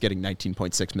me that he's getting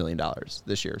 $19.6 million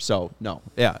this year. So, no.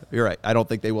 Yeah, you're right. I don't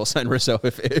think they will sign Rizzo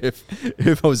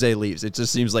if Jose leaves. It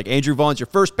just seems like Andrew Vaughn's your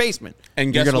first baseman.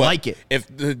 And you're guess going to what? like it. If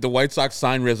the White Sox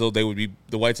signed Rizzo, the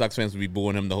White Sox fans would be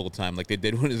booing him the whole time, like they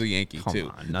did when he was a Yankee too.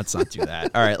 Come on, let's not do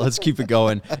that. All right, let's keep it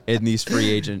going in these free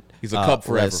agent. He's a Cub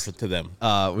forever lists. to them.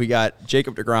 We got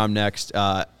Jacob deGrom next.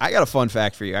 I got a fun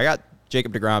fact for you. I got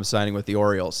Jacob deGrom signing with the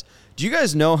Orioles. Do you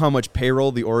guys know how much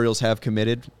payroll the Orioles have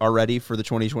committed already for the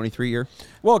 2023 year?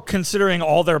 Well, considering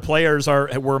all their players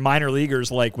were minor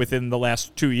leaguers like within the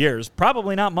last 2 years,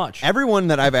 probably not much. Everyone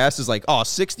that I've asked is like, oh,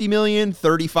 60 million,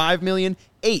 35 million,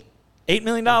 $8 $8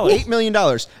 million. $8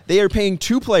 million. They are paying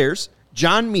two players,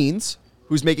 John Means,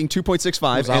 who's making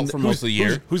 2.65, Who's out for most of the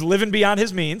year. Who's living beyond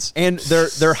his means. and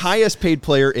their highest paid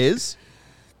player is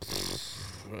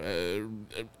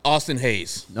Austin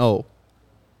Hayes. no.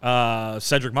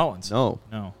 Cedric Mullins. No.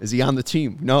 No. Is he on the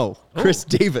team? No. Chris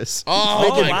Davis. Oh,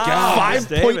 He's making my God.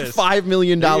 $5.5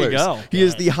 million. There you go. He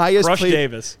is the highest Crush paid.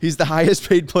 Davis. He's the highest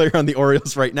paid player on the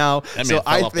Orioles right now. That so man fell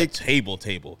I off think. the table.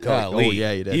 Oh, Golly.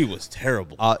 yeah, he did. He was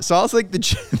terrible. So I was like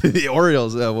the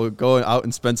Orioles will go out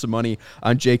and spend some money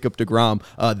on Jacob deGrom.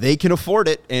 They can afford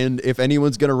it, and if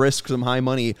anyone's going to risk some high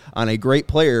money on a great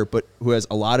player but who has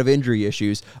a lot of injury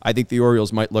issues, I think the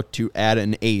Orioles might look to add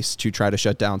an ace to try to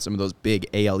shut down some of those big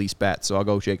AL East bats. So I'll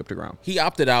go Jacob deGrom. He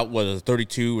opted out with a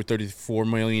 $32 or $34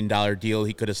 million deal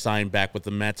he could have signed back with the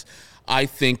Mets. I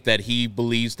think that he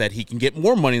believes that he can get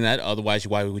more money than that. Otherwise,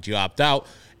 why would you opt out?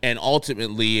 And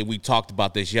ultimately, we talked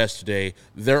about this yesterday,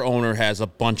 their owner has a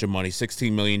bunch of money,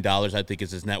 $16 million, I think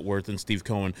is his net worth, and Steve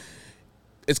Cohen.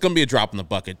 It's going to be a drop in the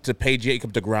bucket to pay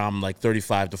Jacob deGrom like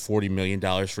 $35 to $40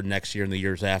 million for next year and the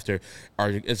years after.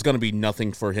 It's going to be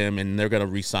nothing for him, and they're going to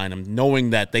re-sign him, knowing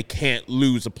that they can't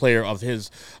lose a player of his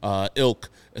ilk,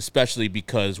 especially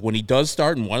because when he does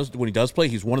start and when he does play,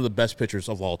 he's one of the best pitchers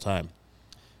of all time.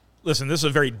 Listen, this is a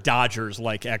very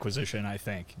Dodgers-like acquisition, I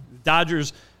think.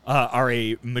 Dodgers are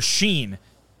a machine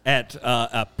at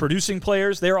producing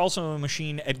players. They're also a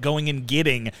machine at going and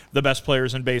getting the best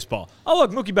players in baseball. Oh,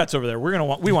 look, Mookie Betts over there. We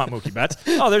want Mookie Betts.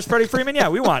 Oh, there's Freddie Freeman. Yeah,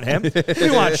 we want him. We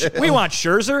want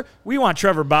Scherzer. We want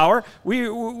Trevor Bauer.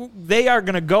 They are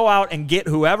going to go out and get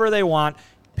whoever they want.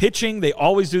 Pitching, they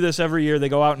always do this every year. They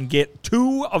go out and get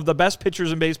two of the best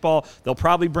pitchers in baseball. They'll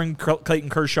probably bring Clayton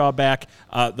Kershaw back.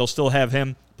 They'll still have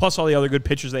him, plus all the other good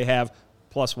pitchers they have.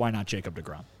 Plus, why not Jacob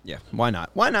deGrom? Yeah, why not?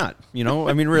 Why not? You know,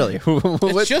 I mean, really.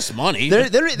 It's just money. They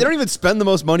don't even spend the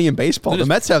most money in baseball. The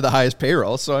Mets have the highest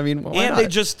payroll, so I mean, why And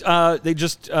not? they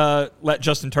just let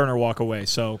Justin Turner walk away.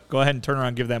 So go ahead and turn around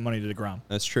and give that money to deGrom.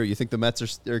 That's true. You think the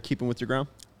Mets are keeping with deGrom?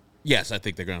 Yes, I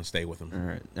think they're going to stay with him.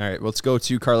 All right. Let's go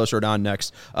to Carlos Rodon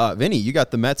next. Vinny, you got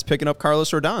the Mets picking up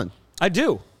Carlos Rodon. I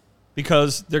do,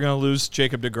 because they're going to lose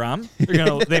Jacob deGrom.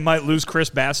 They might lose Chris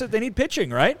Bassett. They need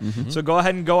pitching, right? Mm-hmm. So go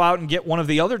ahead and go out and get one of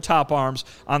the other top arms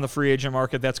on the free agent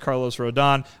market. That's Carlos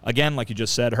Rodon. Again, like you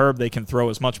just said, Herb, they can throw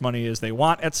as much money as they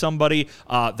want at somebody.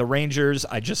 The Rangers,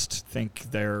 I just think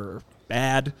they're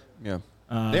bad. Yeah.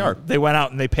 They are. They went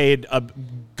out and they paid a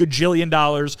gajillion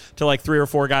dollars to like 3 or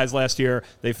 4 guys last year.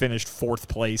 They finished 4th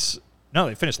place. No,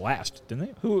 they finished last, didn't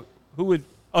they? Who would?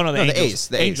 Oh, no, the the Angels. A's.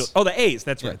 The Angels. A's. Oh, the A's.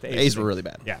 That's right. The The A's were really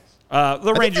bad. Yeah. The I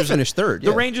think Rangers they finished third.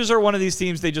 The yeah. Rangers are one of these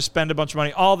teams. They just spend a bunch of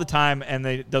money all the time, and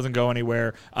it doesn't go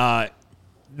anywhere.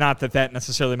 Not that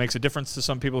necessarily makes a difference to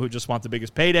some people who just want the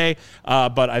biggest payday,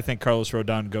 but I think Carlos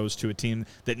Rodon goes to a team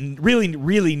that really,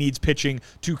 really needs pitching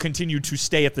to continue to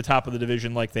stay at the top of the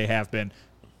division like they have been.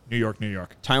 New York, New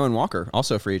York. Taijuan Walker,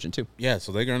 also a free agent too. Yeah,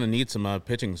 so they're going to need some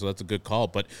pitching, so that's a good call.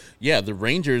 But, yeah, the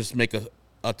Rangers make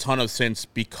a ton of sense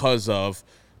because of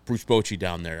Bruce Bochy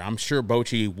down there. I'm sure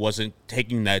Bochy wasn't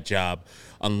taking that job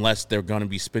unless they're going to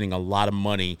be spending a lot of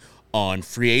money on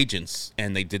free agents,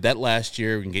 and they did that last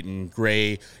year, and getting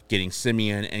Gray, getting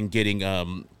Simeon, and getting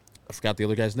I forgot the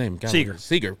other guy's name.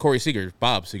 Corey Seager,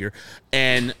 Bob Seager,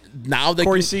 and now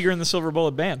Corey Seager and the Silver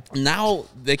Bullet Band. Now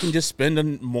they can just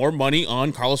spend more money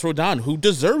on Carlos Rodon, who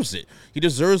deserves it. He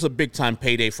deserves a big time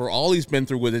payday for all he's been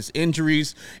through with his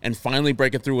injuries, and finally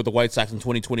breaking through with the White Sox in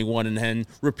 2021, and then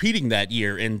repeating that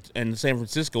year in San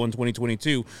Francisco in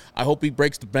 2022. I hope he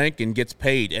breaks the bank and gets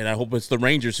paid, and I hope it's the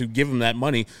Rangers who give him that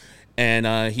money.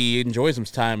 And he enjoys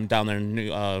his time down there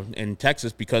in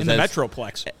Texas because in the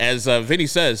Metroplex. As Vinny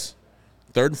says,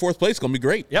 third and fourth place is going to be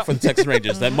great Yep. for the Texas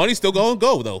Rangers. That money's still going to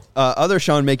go, though. Other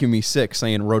Sean making me sick,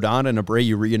 saying Rodon and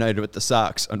Abreu reunited with the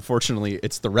Sox. Unfortunately,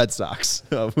 it's the Red Sox,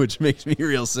 which makes me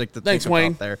real sick to think about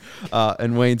Wayne. there.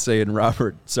 And Wayne saying,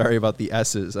 Robert, sorry about the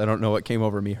S's. I don't know what came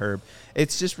over me, Herb.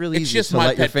 It's just really easy just to my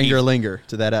let your pet finger peeve. linger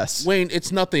to that S. Wayne,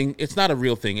 it's nothing. It's not a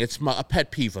real thing. It's a pet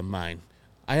peeve of mine.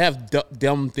 I have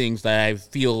dumb things that I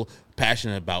feel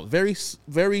passionate about. Very,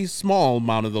 very small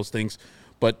amount of those things,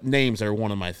 but names are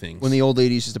one of my things. When the old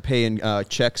ladies used to pay in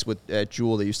checks at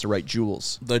Jewel, they used to write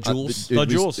Jules. The Jules?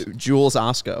 Jules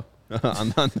Osco.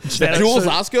 Jules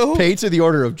Osco? Pay to the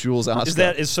order of Jules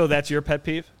Osco. So that's your pet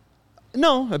peeve?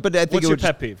 No, but I think What's it your would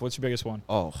pet peeve? What's your biggest one?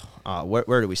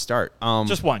 Where do we start?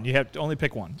 Just one. You have to only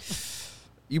pick one.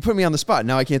 You put me on the spot.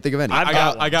 Now I can't think of any.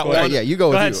 I got one. Yeah, you go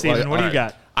with ahead, you. Steven. What do you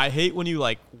got? I hate when you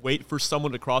wait for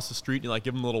someone to cross the street and you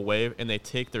give them a little wave and they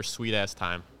take their sweet ass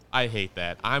time. I hate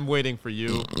that. I'm waiting for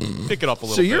you. Pick it up a little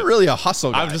bit. So you're really a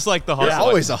hustle guy. I'm just like the hustle. You're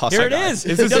always a hustle Here it guy. is.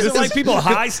 He doesn't like people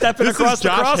high stepping This across is the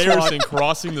Josh crosswalk. Harrison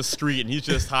crossing the street and he's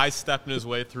just high stepping his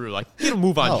way through. Get a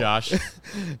move on, No. Josh.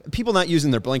 People not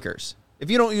using their blinkers. If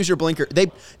you don't use your blinker,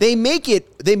 they make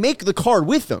the car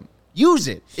with them. Use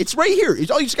it. It's right here.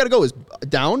 All you just got to go is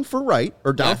down for right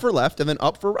or down for left and then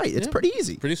up for right. It's pretty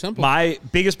easy. Pretty simple. My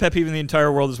biggest pet peeve in the entire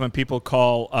world is when people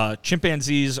call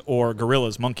chimpanzees or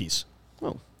gorillas monkeys.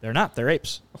 Oh, They're not. They're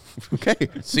apes. okay.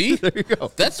 See? There you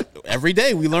go. That's every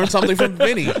day we learn something from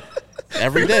Vinny.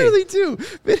 Every We day. really do.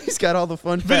 Vinny's got all the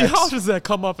fun Vinny, facts. how does that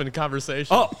come up in conversation?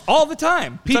 Oh, all the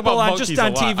time. People about on just monkeys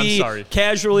on a lot. I'm TV sorry.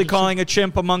 casually calling a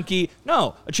chimp a monkey.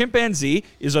 No, a chimpanzee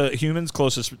is a human's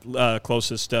closest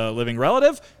living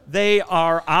relative. They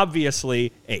are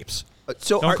obviously apes.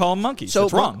 Don't call them monkeys. So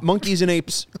It's wrong. monkeys and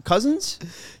apes cousins?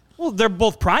 Well, they're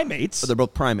both primates. But they're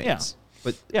both primates. Yeah.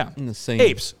 But Yeah. In the same-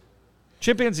 Apes,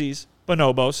 chimpanzees,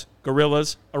 bonobos,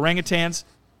 gorillas, orangutans,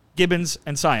 gibbons,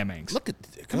 and siamangs. Look at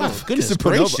come on, goodness a bonobo.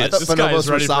 gracious. I thought This guy bonobos is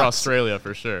were ready for socks. Australia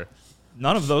for sure.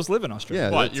 None of those live in Australia.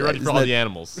 Yeah. What? You're ready for Isn't all that- the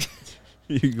animals.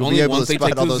 You'll Only be able once to they spot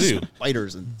take all the those zoo.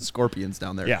 spiders and scorpions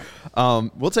down there. Yeah.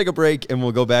 We'll take a break and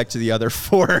we'll go back to the other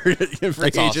four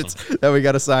free agents that we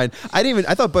got to sign. I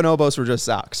thought bonobos were just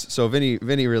socks. So Vinny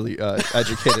really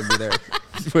educated me there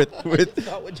with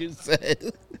Not what you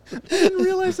said. I didn't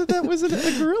realize that was a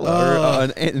gorilla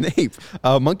or an ape.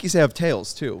 Monkeys have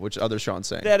tails too, which other Sean's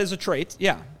saying. That is a trait.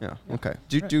 Yeah. Yeah. Okay.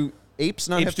 Do apes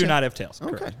not Apes have do tails? not have tails.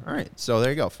 Okay. Correct. All right. So there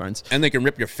you go, friends. And they can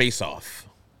rip your face off.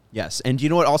 Yes, and do you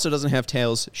know what also doesn't have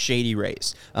tails? Shady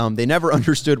Rays. They never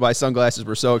understood why sunglasses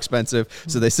were so expensive,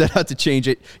 so they set out to change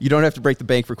it. You don't have to break the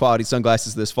bank for quality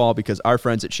sunglasses this fall because our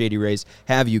friends at Shady Rays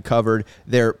have you covered.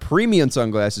 Their premium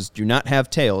sunglasses do not have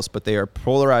tails, but they are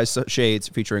polarized shades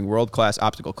featuring world-class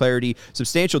optical clarity,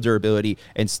 substantial durability,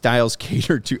 and styles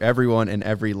catered to everyone and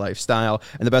every lifestyle.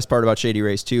 And the best part about Shady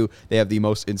Rays, too, they have the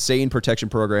most insane protection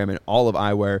program in all of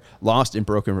eyewear, lost and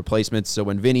broken replacements. So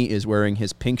when Vinny is wearing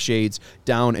his pink shades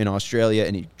down in Australia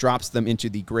and he drops them into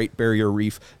the Great Barrier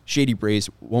Reef, Shady Rays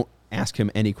won't ask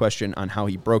him any question on how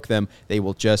he broke them. They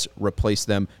will just replace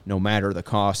them no matter the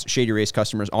cost. Shady Rays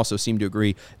customers also seem to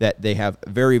agree that they have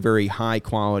very, very high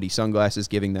quality sunglasses,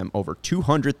 giving them over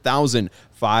 200,000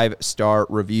 5-star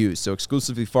reviews. So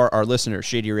exclusively for our listeners,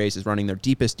 Shady Rays is running their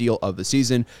deepest deal of the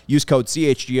season. Use code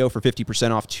CHGO for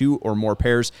 50% off 2 or more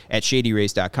pairs at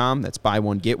ShadyRays.com. That's buy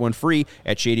one, get one free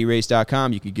at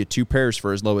ShadyRays.com. You could get 2 pairs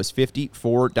for as low as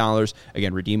 $54.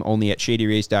 Again, redeem only at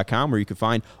ShadyRays.com, where you can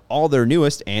find all their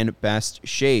newest and best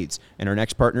shades. And our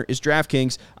next partner is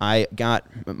DraftKings. I got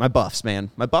my Buffs,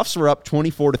 man. My Buffs were up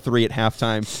 24-3 at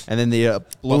halftime, and then they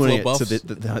blew it to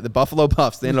the Buffalo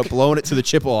Buffs. They ended up blowing it to the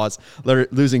Chippewas,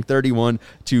 losing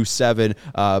 31-7.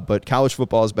 But college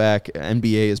football is back.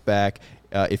 NBA is back.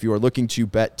 If you are looking to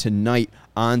bet tonight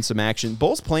on some action,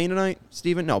 Bulls playing tonight,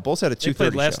 Steven? No, Bulls had a 2:30 They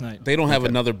played last night. They don't have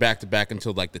another back-to-back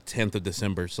until like the 10th of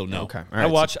December, so no. Okay. All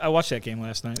right, I watched that game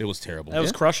last night. It was terrible. That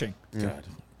was crushing. God.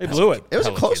 They blew it. It was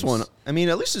a close Pelicans. one. I mean,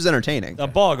 at least it was entertaining. The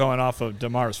ball going off of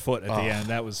DeMar's foot at the end.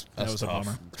 That was a tough.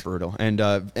 bummer. It's brutal. And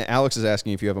Alex is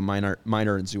asking if you have a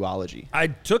minor in zoology. I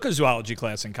took a zoology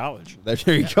class in college.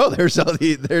 There you go. There's where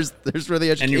the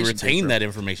education. And you retain that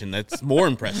information. That's more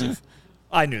impressive.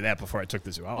 I knew that before I took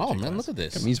the zoology Oh, class. man, look at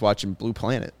this. He's watching Blue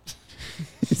Planet.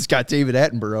 He's got David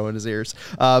Attenborough in his ears.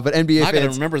 But NBA I got to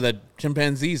fans, remember that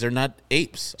chimpanzees are not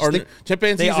apes. Or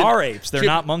chimpanzees They are apes. They're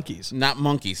not monkeys. Not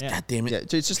monkeys. Yeah. God damn it. yeah,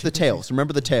 it's just the tails.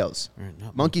 Remember the tails.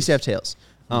 not Monkeys have tails.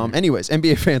 Anyways,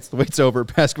 NBA fans, the wait's over.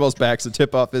 Basketball's back, so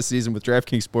tip off this season with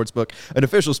DraftKings Sportsbook, an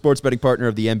official sports betting partner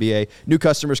of the NBA. New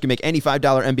customers can make any $5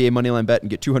 NBA moneyline bet and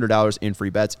get $200 in free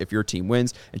bets if your team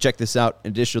wins. And check this out.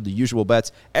 In addition to the usual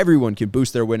bets, everyone can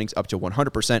boost their winnings up to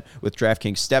 100% with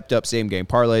DraftKings stepped-up same-game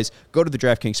parlays. Go to the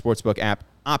DraftKings Sportsbook app,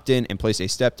 opt in, and place a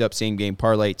stepped-up same-game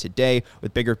parlay today.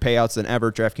 With bigger payouts than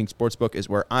ever, DraftKings Sportsbook is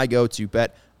where I go to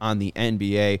bet on the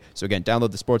NBA. So again, download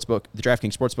the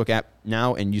DraftKings Sportsbook app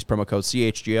now and use promo code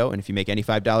CHGO. And if you make any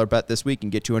 $5 bet this week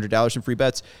and get $200 in free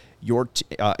bets, you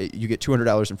get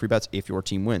 $200 in free bets if your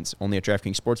team wins. Only at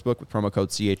DraftKings Sportsbook with promo code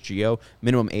CHGO.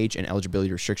 Minimum age and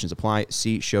eligibility restrictions apply.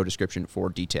 See show description for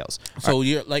details. So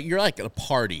you're like at a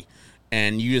party,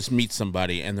 and you just meet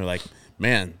somebody, and they're like,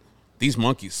 "Man, these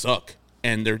monkeys suck."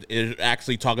 And they're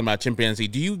actually talking about chimpanzee.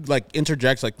 Do you like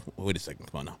interject like, "Wait a second,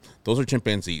 come on now. Those are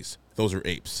chimpanzees. Those are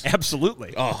apes."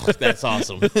 Absolutely. Oh, that's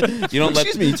awesome. You don't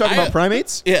Excuse me, you talking about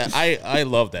primates? Yeah, I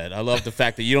love that. I love the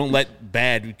fact that you don't let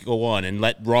bad go on and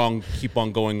let wrong keep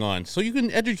on going on. So you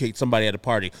can educate somebody at a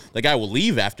party. The guy will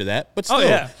leave after that, but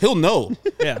still, he'll know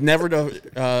never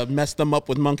to mess them up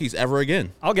with monkeys ever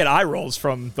again. I'll get eye rolls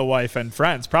from the wife and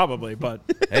friends probably, but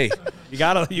Hey, you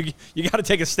gotta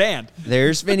take a stand.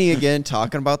 There's Vinny again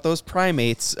talking about those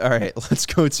primates. All right, let's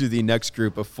go to the next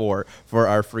group of 4 for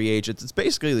our free agents. It's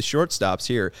basically the shortstops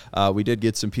here. We did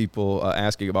get some people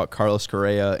asking about Carlos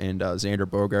Correa and Xander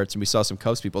Bogaerts, and we saw some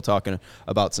Cubs people talking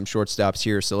about some shortstops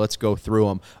here, so let's go through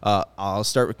them. I'll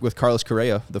start with Carlos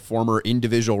Correa, the former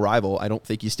individual rival. I don't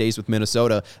think he stays with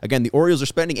Minnesota. Again, the Orioles are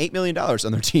spending $8 million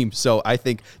on their team, so I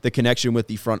think the connection with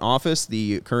the front office,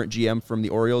 the current GM from the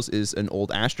Orioles is an old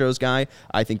Astros guy.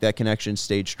 I think that connection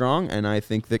stayed strong, and I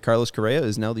think that Carlos Correa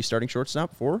is now the starting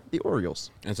shortstop for the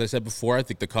Orioles. as I said before, I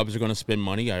think the Cubs are going to spend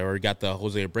money. I already got the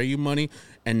Jose Abreu money,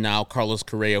 and now Carlos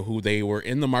Correa, who they were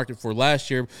in the market for last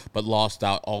year, but lost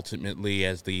out ultimately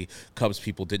as the Cubs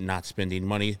people did not spend any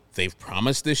money. They've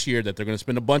promised this year that they're going to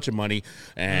spend a bunch of money,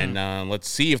 and let's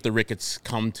see if the Ricketts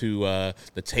come to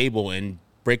the table and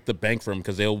break the bank for him,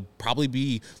 because they'll probably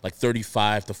be like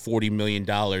 $35 to $40 million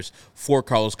for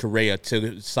Carlos Correa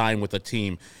to sign with a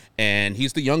team. And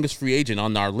he's the youngest free agent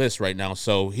on our list right now,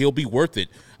 so he'll be worth it.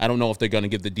 I don't know if they're going to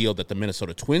give the deal that the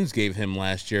Minnesota Twins gave him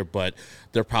last year, but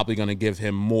they're probably going to give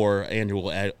him more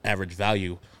annual average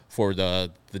value for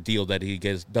the deal that he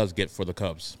does get for the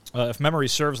Cubs. If memory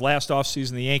serves, last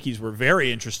offseason the Yankees were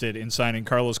very interested in signing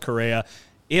Carlos Correa.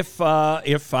 If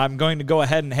I'm going to go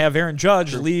ahead and have Aaron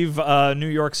Judge leave New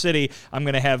York City, I'm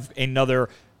going to have another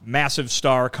massive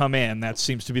star come in. That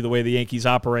seems to be the way the Yankees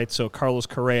operate, so Carlos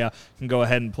Correa can go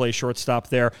ahead and play shortstop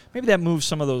there. Maybe that moves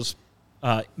some of those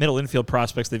middle infield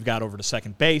prospects they've got over to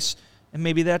second base, and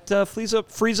maybe that frees up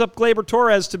Gleyber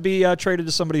Torres to be traded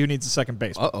to somebody who needs a second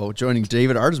base. Joining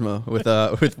David Arzma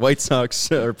with White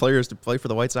Sox or players to play for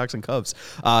the White Sox and Cubs.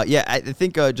 I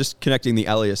think just connecting the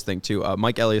Elias thing too.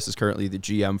 Mike Elias is currently the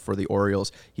GM for the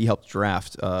Orioles. He helped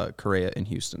draft Correa in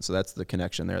Houston, so that's the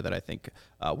connection there that I think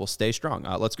will stay strong.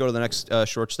 Let's go to the next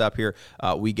shortstop here.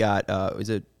 We got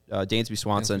Dansby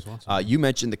Swanson. You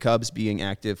mentioned the Cubs being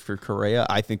active for Correa.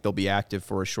 I think they'll be active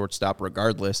for a shortstop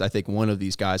regardless. I think one of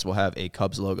these guys will have a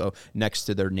Cubs logo next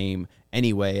to their name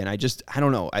anyway. And I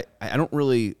don't know. I don't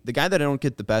really – the guy that I don't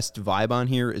get the best vibe on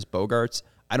here is Bogaerts.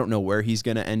 I don't know where he's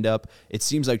going to end up. It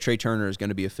seems like Trey Turner is going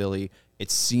to be a Philly. It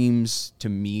seems to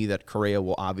me that Correa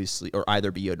will obviously or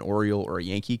either be an Oriole or a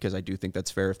Yankee, because I do think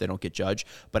that's fair if they don't get Judge.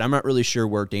 But I'm not really sure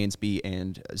where Dansby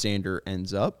and Xander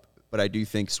ends up. but I do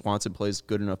think Swanson plays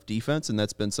good enough defense, and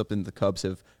that's been something the Cubs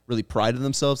have really prided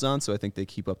themselves on. So I think they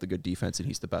keep up the good defense, and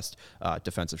he's the best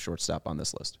defensive shortstop on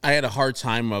this list. I had a hard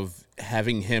time of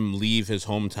having him leave his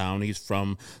hometown. He's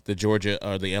from the Georgia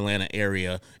or the Atlanta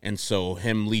area, and so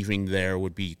him leaving there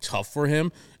would be tough for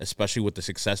him, especially with the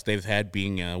success they've had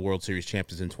being World Series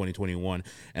champions in 2021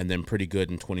 and then pretty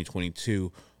good in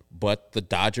 2022. But the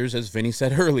Dodgers, as Vinny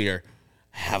said earlier,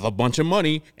 have a bunch of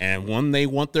money, and when they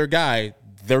want their guy,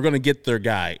 they're going to get their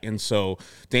guy. And so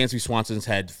Dansby Swanson's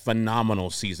had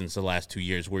phenomenal seasons the last 2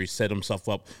 years where he set himself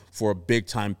up for a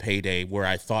big-time payday where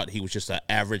I thought he was just an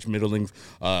average middling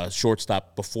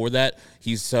shortstop before that.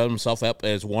 He's set himself up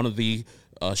as one of the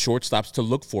shortstops to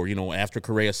look for. After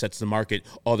Correa sets the market,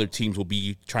 other teams will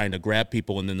be trying to grab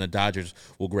people, and then the Dodgers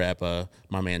will grab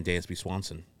my man Dansby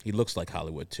Swanson. He looks like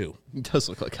Hollywood, too. He does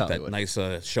look like Hollywood. That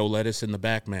nice show lettuce in the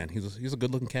back, man. He's a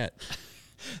good-looking cat.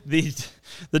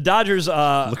 The Dodgers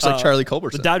looks like Charlie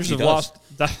Culberson. The Dodgers have lost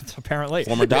apparently.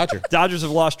 Former Dodger. Dodgers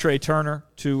have lost Trey Turner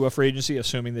to free agency,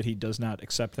 assuming that he does not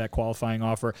accept that qualifying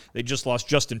offer. They just lost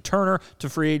Justin Turner to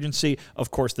free agency. Of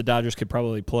course, the Dodgers could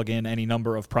probably plug in any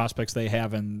number of prospects they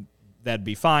have, and that'd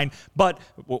be fine. But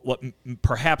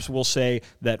perhaps we'll say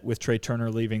that with Trey Turner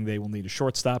leaving, they will need a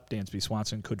shortstop. Dansby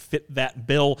Swanson could fit that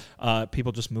bill.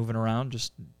 People just moving around,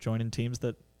 just joining teams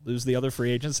that lose the other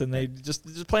free agents, and they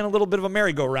just playing a little bit of a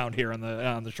merry-go-round here on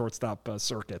the shortstop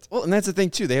circuit. Well, and that's the thing,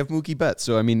 too. They have Mookie Betts.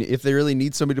 So, I mean, if they really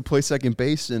need somebody to play second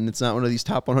base and it's not one of these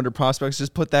top 100 prospects,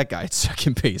 just put that guy at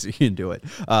second base. You can do it.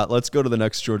 Let's go to the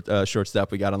next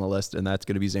shortstop we got on the list, and that's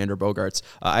going to be Xander Bogaerts.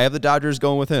 I have the Dodgers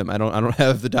going with him. I don't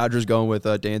have the Dodgers going with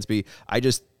Dansby. I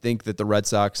just think that the Red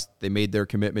Sox, they made their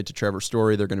commitment to Trevor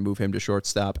Story. They're going to move him to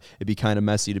shortstop. It'd be kind of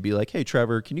messy to be like, hey,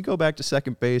 Trevor, can you go back to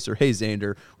second base? Or, hey,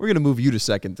 Xander, we're going to move you to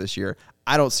second this year.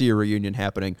 I don't see a reunion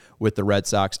happening with the Red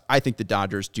Sox. I think the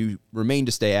Dodgers do remain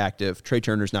to stay active. Trey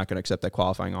Turner's not going to accept that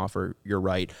qualifying offer. You're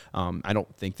right. I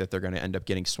don't think that they're going to end up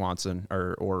getting Swanson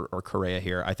or Correa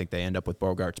here. I think they end up with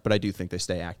Bogaerts, but I do think they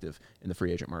stay active in the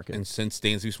free agent market. And since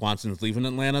Dansby Swanson's leaving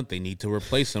Atlanta, they need to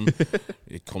replace him.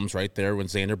 It comes right there when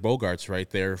Xander Bogaerts right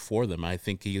there for them. I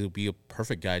think he'll be a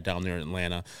perfect guy down there in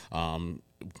Atlanta.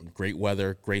 Great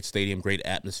weather, great stadium, great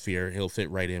atmosphere. He'll fit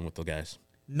right in with the guys.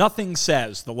 Nothing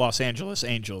says the Los Angeles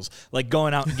Angels like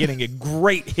going out and getting a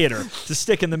great hitter to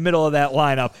stick in the middle of that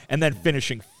lineup and then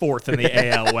finishing fourth in the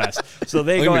AL West. So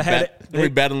they go ahead. They're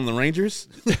battling the Rangers.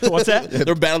 What's that?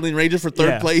 They're battling Rangers for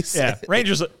third place. Yeah,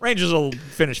 Rangers will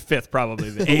finish fifth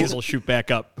probably. The A's will shoot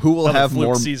back up. Who will have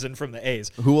more season from the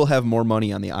A's? Who will have more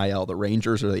money on the IL, the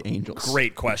Rangers or the Angels?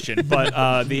 Great question.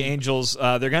 But the Angels,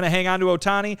 they're going to hang on to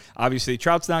Ohtani. Obviously,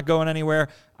 Trout's not going anywhere.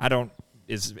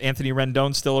 Is Anthony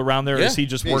Rendon still around there? Or is he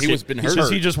just working? Does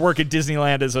he just work at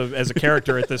Disneyland as a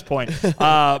character at this point? Throw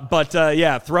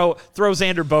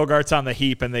Xander Bogaerts on the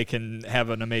heap, and they can have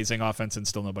an amazing offense, and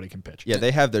still nobody can pitch. Yeah,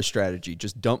 they have their strategy.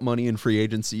 Just dump money in free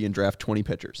agency and draft 20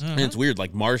 pitchers. Mm-hmm. And it's weird.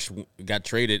 Like Marsh got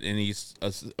traded, and he's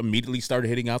immediately started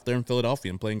hitting out there in Philadelphia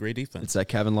and playing great defense. It's that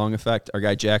Kevin Long effect. Our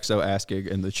guy Jaxo asking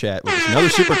in the chat with another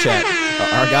super chat.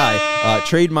 Our guy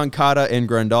trade Moncada and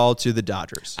Grandal to the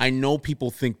Dodgers. I know people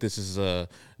think this is a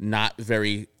not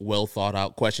very well thought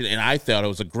out question, and I thought it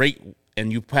was a great.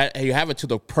 And you have it to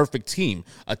the perfect team,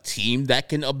 a team that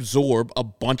can absorb a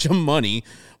bunch of money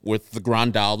with the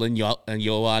Grandal and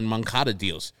Yoan Moncada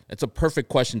deals. That's a perfect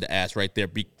question to ask right there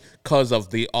because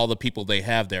of all the people they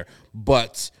have there.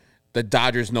 But the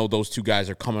Dodgers know those two guys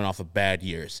are coming off of bad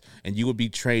years, and you would be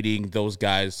trading those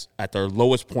guys at their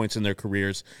lowest points in their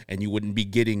careers, and you wouldn't be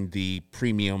getting the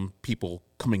premium people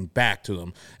coming back to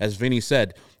them. As Vinny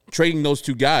said, trading those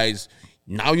two guys,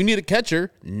 now you need a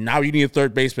catcher, now you need a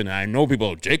third baseman. And I know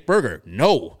people, Jake Berger.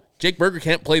 No, Jake Berger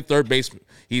can't play third base.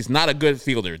 He's not a good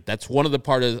fielder. That's one of the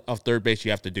part of third base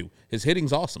you have to do. His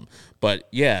hitting's awesome. But,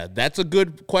 yeah, that's a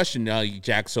good question,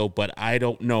 Jaxo, but I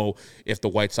don't know if the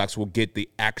White Sox will get the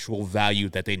actual value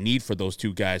that they need for those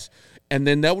two guys. And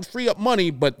then that would free up money,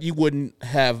 but you wouldn't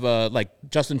have,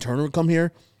 Justin Turner come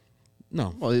here.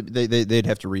 No. Well, they'd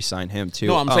have to re-sign him, too.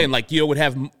 No, I'm saying, you would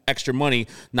have extra money.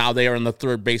 Now they are in the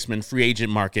third baseman free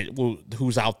agent market. Well,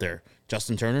 who's out there?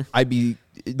 Justin Turner?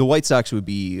 The White Sox would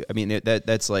be,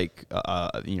 that's like,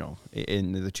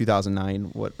 in the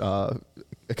 2009,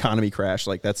 economy crash.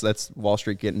 That's Wall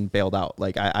Street getting bailed out.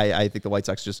 I think the White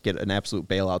Sox just get an absolute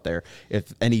bailout there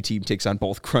if any team takes on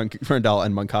both Grandal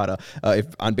and Moncada.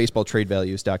 If on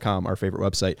baseballtradevalues.com, our favorite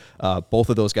website, both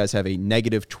of those guys have a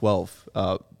negative 12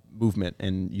 movement,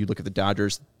 and you look at the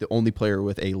Dodgers, the only player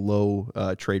with a low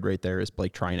trade rate there is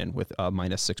Blake Trinan with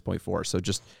minus 6.4. So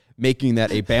just making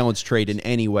that a balanced trade in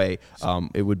any way,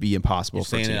 it would be impossible You're for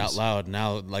saying teams. it out loud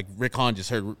now. Like Rick Hahn just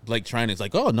heard Blake Trinan. It's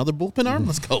like, oh, another bullpen arm.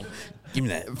 Let's go. Give me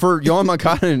that. For Yohan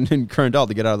Moncada and Crandall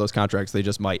to get out of those contracts, they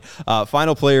just might.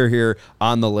 Final player here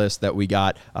on the list that we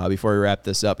got before we wrap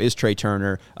this up is Trey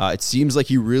Turner. It seems like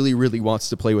he really, really wants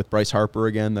to play with Bryce Harper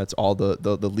again. That's all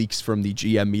the leaks from the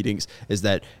GM meetings is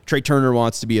that Trey Turner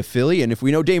wants to be a Philly. And if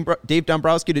we know Dave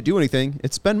Dombrowski to do anything,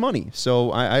 it's spend money.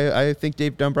 So I think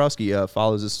Dave Dombrowski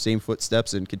follows his same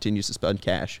footsteps and continues to spend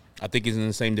cash. I think he's in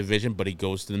the same division, but he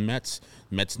goes to the Mets.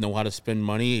 Mets know how to spend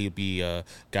money. He'd be a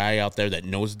guy out there that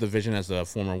knows the division as a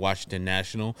former Washington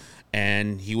National,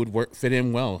 and he would fit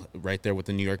in well right there with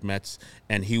the New York Mets,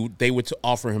 and they would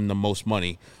offer him the most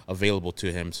money available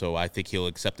to him, so I think he'll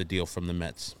accept the deal from the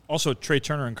Mets. Also, Trey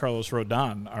Turner and Carlos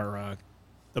Rodon are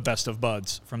the best of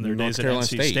buds from their North days Carolina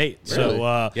at NC State. Really?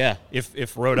 So, yeah.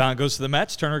 if Rodon goes to the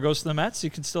Mets, Turner goes to the Mets,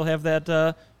 you can still have that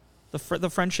the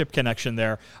friendship connection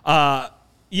there.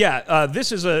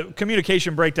 This is a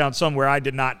communication breakdown somewhere. I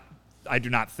do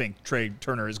not think Trey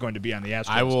Turner is going to be on the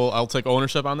Astros. I'll take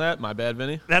ownership on that. My bad,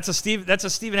 Vinny. That's a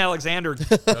Steven Alexander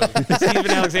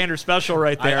Steven Alexander special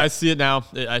right there. I see it now.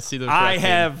 I see the. I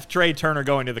have Trey Turner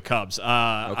going to the Cubs.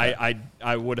 Okay.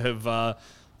 I would have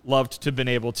loved to have been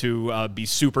able to be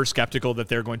super skeptical that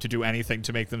they're going to do anything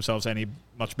to make themselves any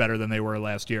much better than they were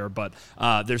last year. But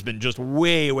there's been just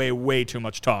way too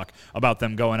much talk about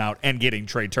them going out and getting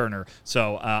Trey Turner.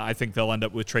 So I think they'll end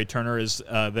up with Trey Turner as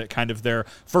the kind of their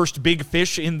first big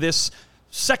fish in this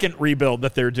second rebuild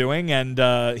that they're doing,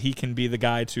 and he can be the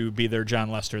guy to be their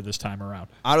John Lester this time around.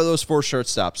 Out of those 4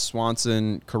 shortstops,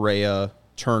 Swanson, Correa,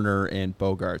 Turner, and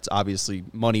Bogarts. Obviously,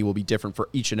 money will be different for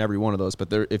each and every one of those,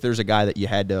 but if there's a guy that you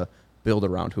had to build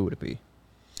around, who would it be?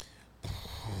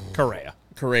 Correa.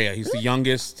 He's the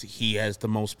youngest. He has the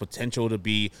most potential to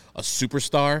be a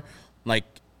superstar. Like,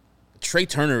 Trey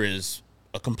Turner is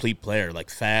a complete player, like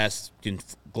fast, can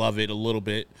glove it a little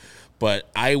bit, but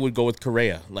I would go with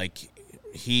Correa. Like,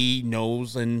 he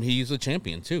knows, and he's a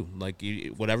champion too. Like,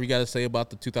 whatever you got to say about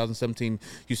the 2017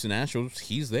 Houston Astros,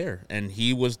 he's there, and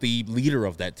he was the leader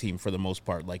of that team for the most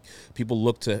part. Like, people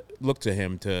look to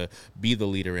him to be the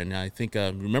leader, and I think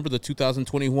remember the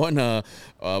 2021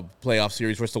 playoff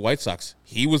series versus the White Sox.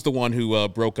 He was the one who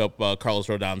broke up Carlos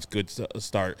Rodon's good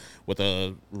start with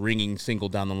a ringing single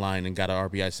down the line and got an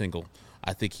RBI single.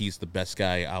 I think he's the best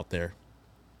guy out there.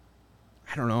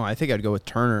 I don't know. I think I'd go with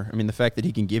Turner. I mean, the fact that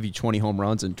he can give you 20 home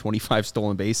runs and 25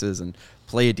 stolen bases and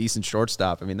play a decent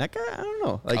shortstop. I mean, that guy, I don't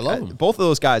know. Like, I love him. Both of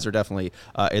those guys are definitely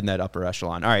in that upper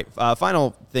echelon. All right,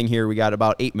 final thing here. We got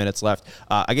about 8 minutes left.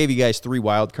 I gave you guys 3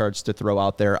 wild cards to throw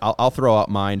out there. I'll throw out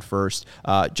mine first.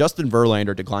 Justin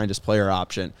Verlander declined his player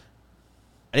option.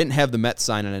 I didn't have the Mets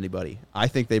sign on anybody. I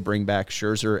think they bring back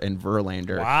Scherzer and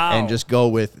Verlander and just go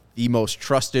with the most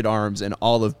trusted arms in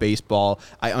all of baseball.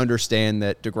 I understand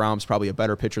that DeGrom's probably a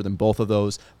better pitcher than both of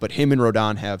those, but him and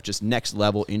Rodon have just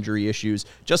next-level injury issues.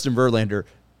 Justin Verlander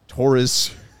tore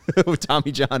his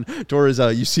Tommy John tore his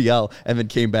UCL and then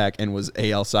came back and was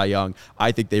AL Cy Young.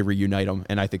 I think they reunite them,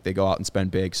 and I think they go out and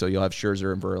spend big. So you'll have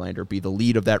Scherzer and Verlander be the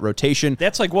lead of that rotation.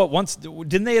 That's like what once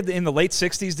didn't they in the late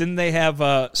 '60s? Didn't they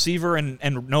have Seaver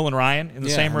and Nolan Ryan in the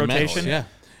same rotation? Yeah.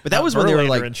 But that was when they were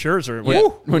like, and Scherzer,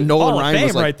 when Nolan Ryan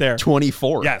was like right there.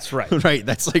 24. Yes, right. Right.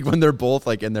 That's like when they're both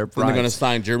like in their prime. And they're going to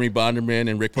sign Jeremy Bonderman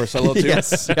and Rick Porcello too.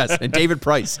 yes, and David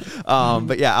Price.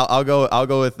 But yeah, I'll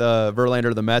go with Verlander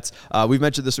to the Mets. We've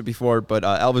mentioned this before, but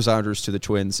Elvis Andrus to the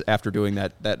Twins after doing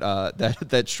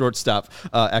that shortstop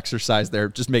exercise there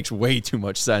just makes way too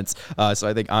much sense. So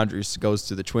I think Andrus goes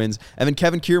to the Twins, and then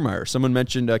Kevin Kiermaier. Someone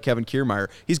mentioned Kevin Kiermaier.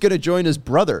 He's going to join his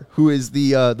brother, who is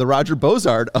the Roger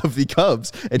Bozard of the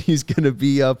Cubs, and he's going to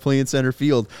be playing center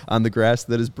field on the grass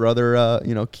that his brother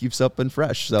keeps up and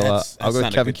fresh. So I'll go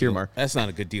with Kevin Kiermaier. That's not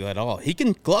a good deal at all. He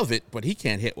can glove it, but he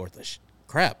can't hit worth a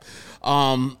crap.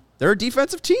 They're a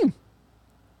defensive team.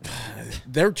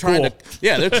 They're trying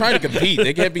to compete.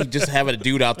 They can't be just having a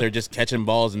dude out there just catching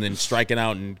balls and then striking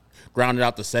out and grounded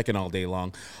out the second all day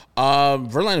long.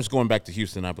 Verlander's going back to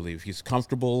Houston, I believe. He's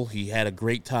comfortable. He had a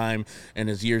great time in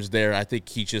his years there. I think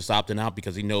he's just opting out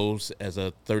because he knows as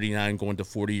a 39 going to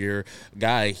 40-year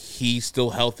guy, he's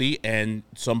still healthy, and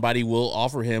somebody will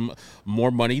offer him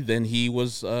more money than he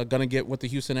was going to get with the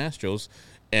Houston Astros.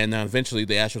 And eventually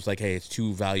the Astros like, hey, it's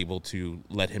too valuable to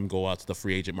let him go out to the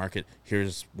free agent market.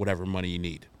 Here's whatever money you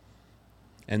need.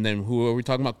 And then who are we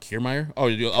talking about? Kiermaier? Oh,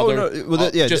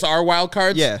 just our wild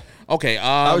cards? Yeah. Okay.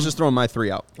 I was just throwing my 3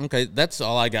 out. Okay, that's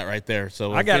all I got right there.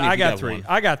 So I got 3. one.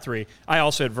 I got 3. I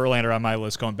also had Verlander on my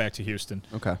list going back to Houston.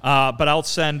 Okay. But I'll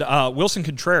send Wilson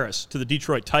Contreras to the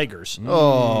Detroit Tigers.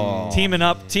 Oh. Teaming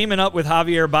up with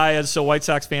Javier Baez so White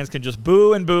Sox fans can just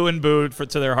boo and boo and boo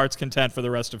to their heart's content for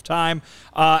the rest of time.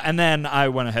 And then I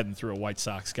went ahead and threw a White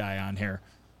Sox guy on here,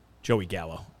 Joey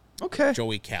Gallo. Okay.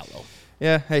 Joey Gallo.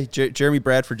 Yeah, hey, Jeremy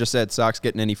Bradford just said Sox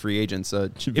getting any free agents.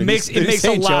 It makes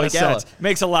a lot of sense.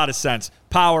 Makes a lot of sense.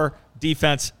 Power,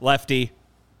 defense, lefty.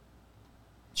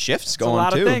 Shifts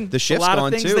going too. The shifts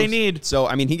going too. They need. So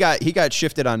I mean, he got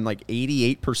shifted on like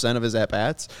 88% of his at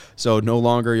bats. So no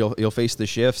longer you'll face the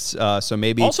shifts. So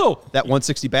maybe also that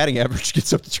 160 batting average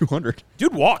gets up to 200.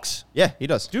 Dude walks. Yeah, he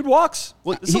does. Dude walks.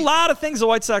 Well, there's a lot of things the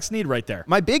White Sox need right there.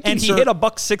 My big concern, and he hit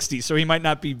 $160, so he might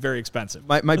not be very expensive.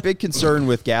 My big concern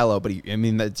with Gallo, but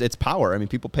it's power. I mean,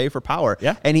 people pay for power.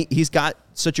 Yeah, and he's got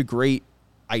such a great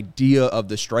idea of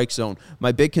the strike zone.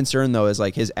 My big concern though is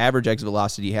like his average exit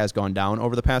velocity has gone down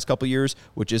over the past couple years,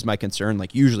 which is my concern.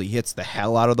 Like usually he hits the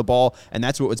hell out of the ball, and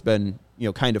that's what's been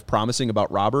kind of promising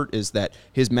about Robert is that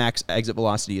his max exit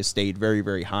velocity has stayed very,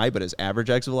 very high, but his average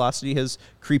exit velocity has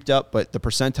creeped up. But the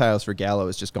percentiles for Gallo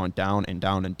has just gone down and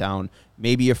down and down.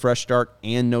 Maybe a fresh start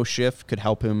and no shift could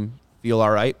help him feel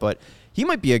all right, but he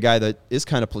might be a guy that is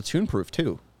kind of platoon proof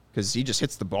too, because he just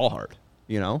hits the ball hard.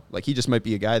 Like he just might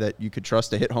be a guy that you could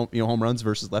trust to hit home runs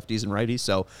versus lefties and righties.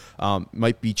 So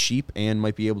might be cheap and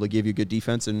might be able to give you good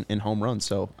defense and home runs.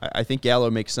 So I think Gallo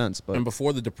makes sense. But and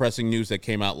before the depressing news that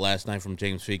came out last night from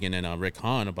James Fegan and Rick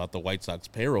Hahn about the White Sox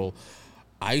payroll,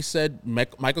 I said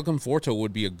Michael Conforto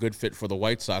would be a good fit for the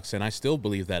White Sox, and I still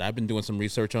believe that. I've been doing some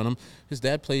research on him. His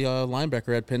dad played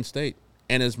linebacker at Penn State,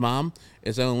 and his mom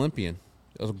is an Olympian.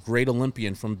 A great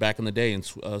Olympian from back in the day in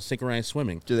synchronized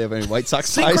swimming. Do they have any White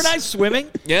Sox ties? Synchronized swimming?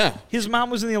 Yeah. His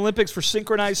mom was in the Olympics for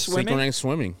synchronized swimming? Synchronized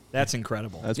swimming. That's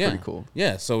incredible. That's pretty cool.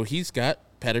 Yeah, so he's got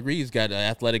pedigree. He's got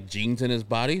athletic genes in his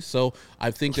body. So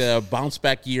I think a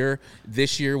bounce-back year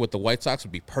this year with the White Sox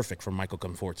would be perfect for Michael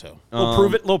Conforto.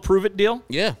 Little prove-it deal?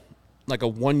 Yeah. Like a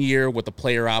 1 year with a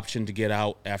player option to get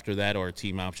out after that, or a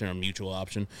team option or a mutual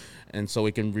option. And so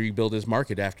he can rebuild his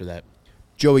market after that.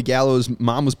 Joey Gallo's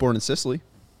mom was born in Sicily.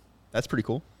 That's pretty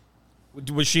cool.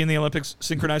 Was she in the Olympics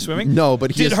synchronized swimming? No,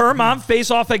 but did her mom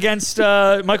face off against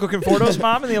Michael Conforto's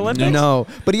mom in the Olympics? No,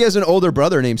 but he has an older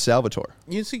brother named Salvatore.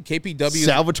 You see KPW.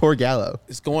 Salvatore Gallo.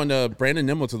 Is going to Brandon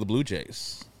Nimmo to the Blue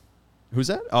Jays. Who's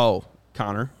that? Oh,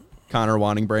 Connor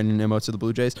wanting Brandon Nimmo to the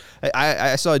Blue Jays.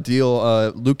 I saw a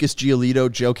deal, Lucas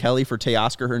Giolito, Joe Kelly for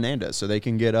Teoscar Hernandez, so they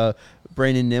can get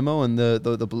Brandon Nimmo and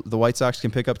the White Sox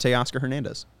can pick up Teoscar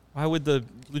Hernandez. Why would the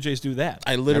Blue Jays do that?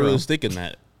 I literally was thinking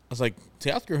that. I was like,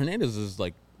 Teoscar Hernandez is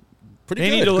like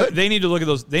pretty good. They need to look at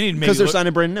those. They need because they're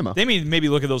signing Brandon Nimmo. They need maybe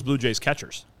look at those Blue Jays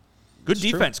catchers. Good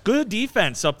That's defense. True. Good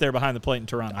defense up there behind the plate in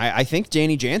Toronto. I think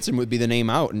Danny Jansen would be the name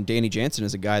out, and Danny Jansen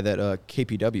is a guy that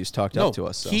KPW's talked up to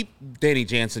us. So. Keep Danny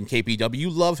Jansen, KPW. You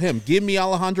love him. Give me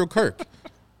Alejandro Kirk.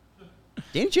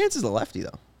 Danny Jansen's a lefty,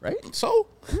 though, right? So,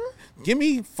 give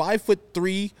me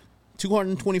 5'3",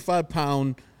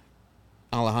 225-pound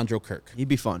Alejandro Kirk. He'd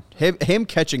be fun. Him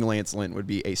catching Lance Lynn would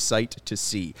be a sight to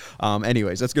see.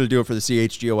 Anyways, that's going to do it for the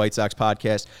CHGO White Sox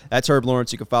podcast. That's Herb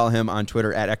Lawrence. You can follow him on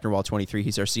Twitter at Ecknerwall23.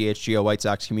 He's our CHGO White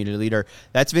Sox community leader.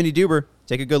 That's Vinny Duber.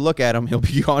 Take a good look at him. He'll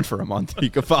be gone for a month. You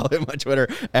can follow him on Twitter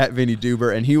at Vinny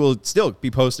Duber, and he will still be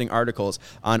posting articles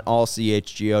on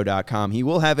allchgo.com. He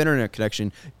will have internet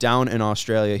connection down in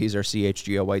Australia. He's our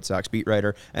CHGO White Sox beat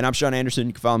writer. And I'm Sean Anderson.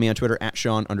 You can follow me on Twitter at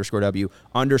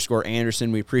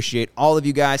Sean_W_Anderson. We appreciate all of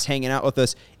you guys hanging out with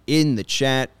us in the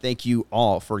chat. Thank you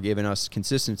all for giving us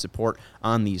consistent support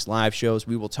on these live shows.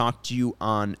 We will talk to you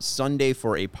on Sunday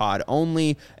for a pod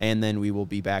only, and then we will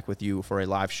be back with you for a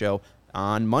live show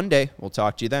on Monday. We'll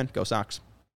talk to you then. Go Sox.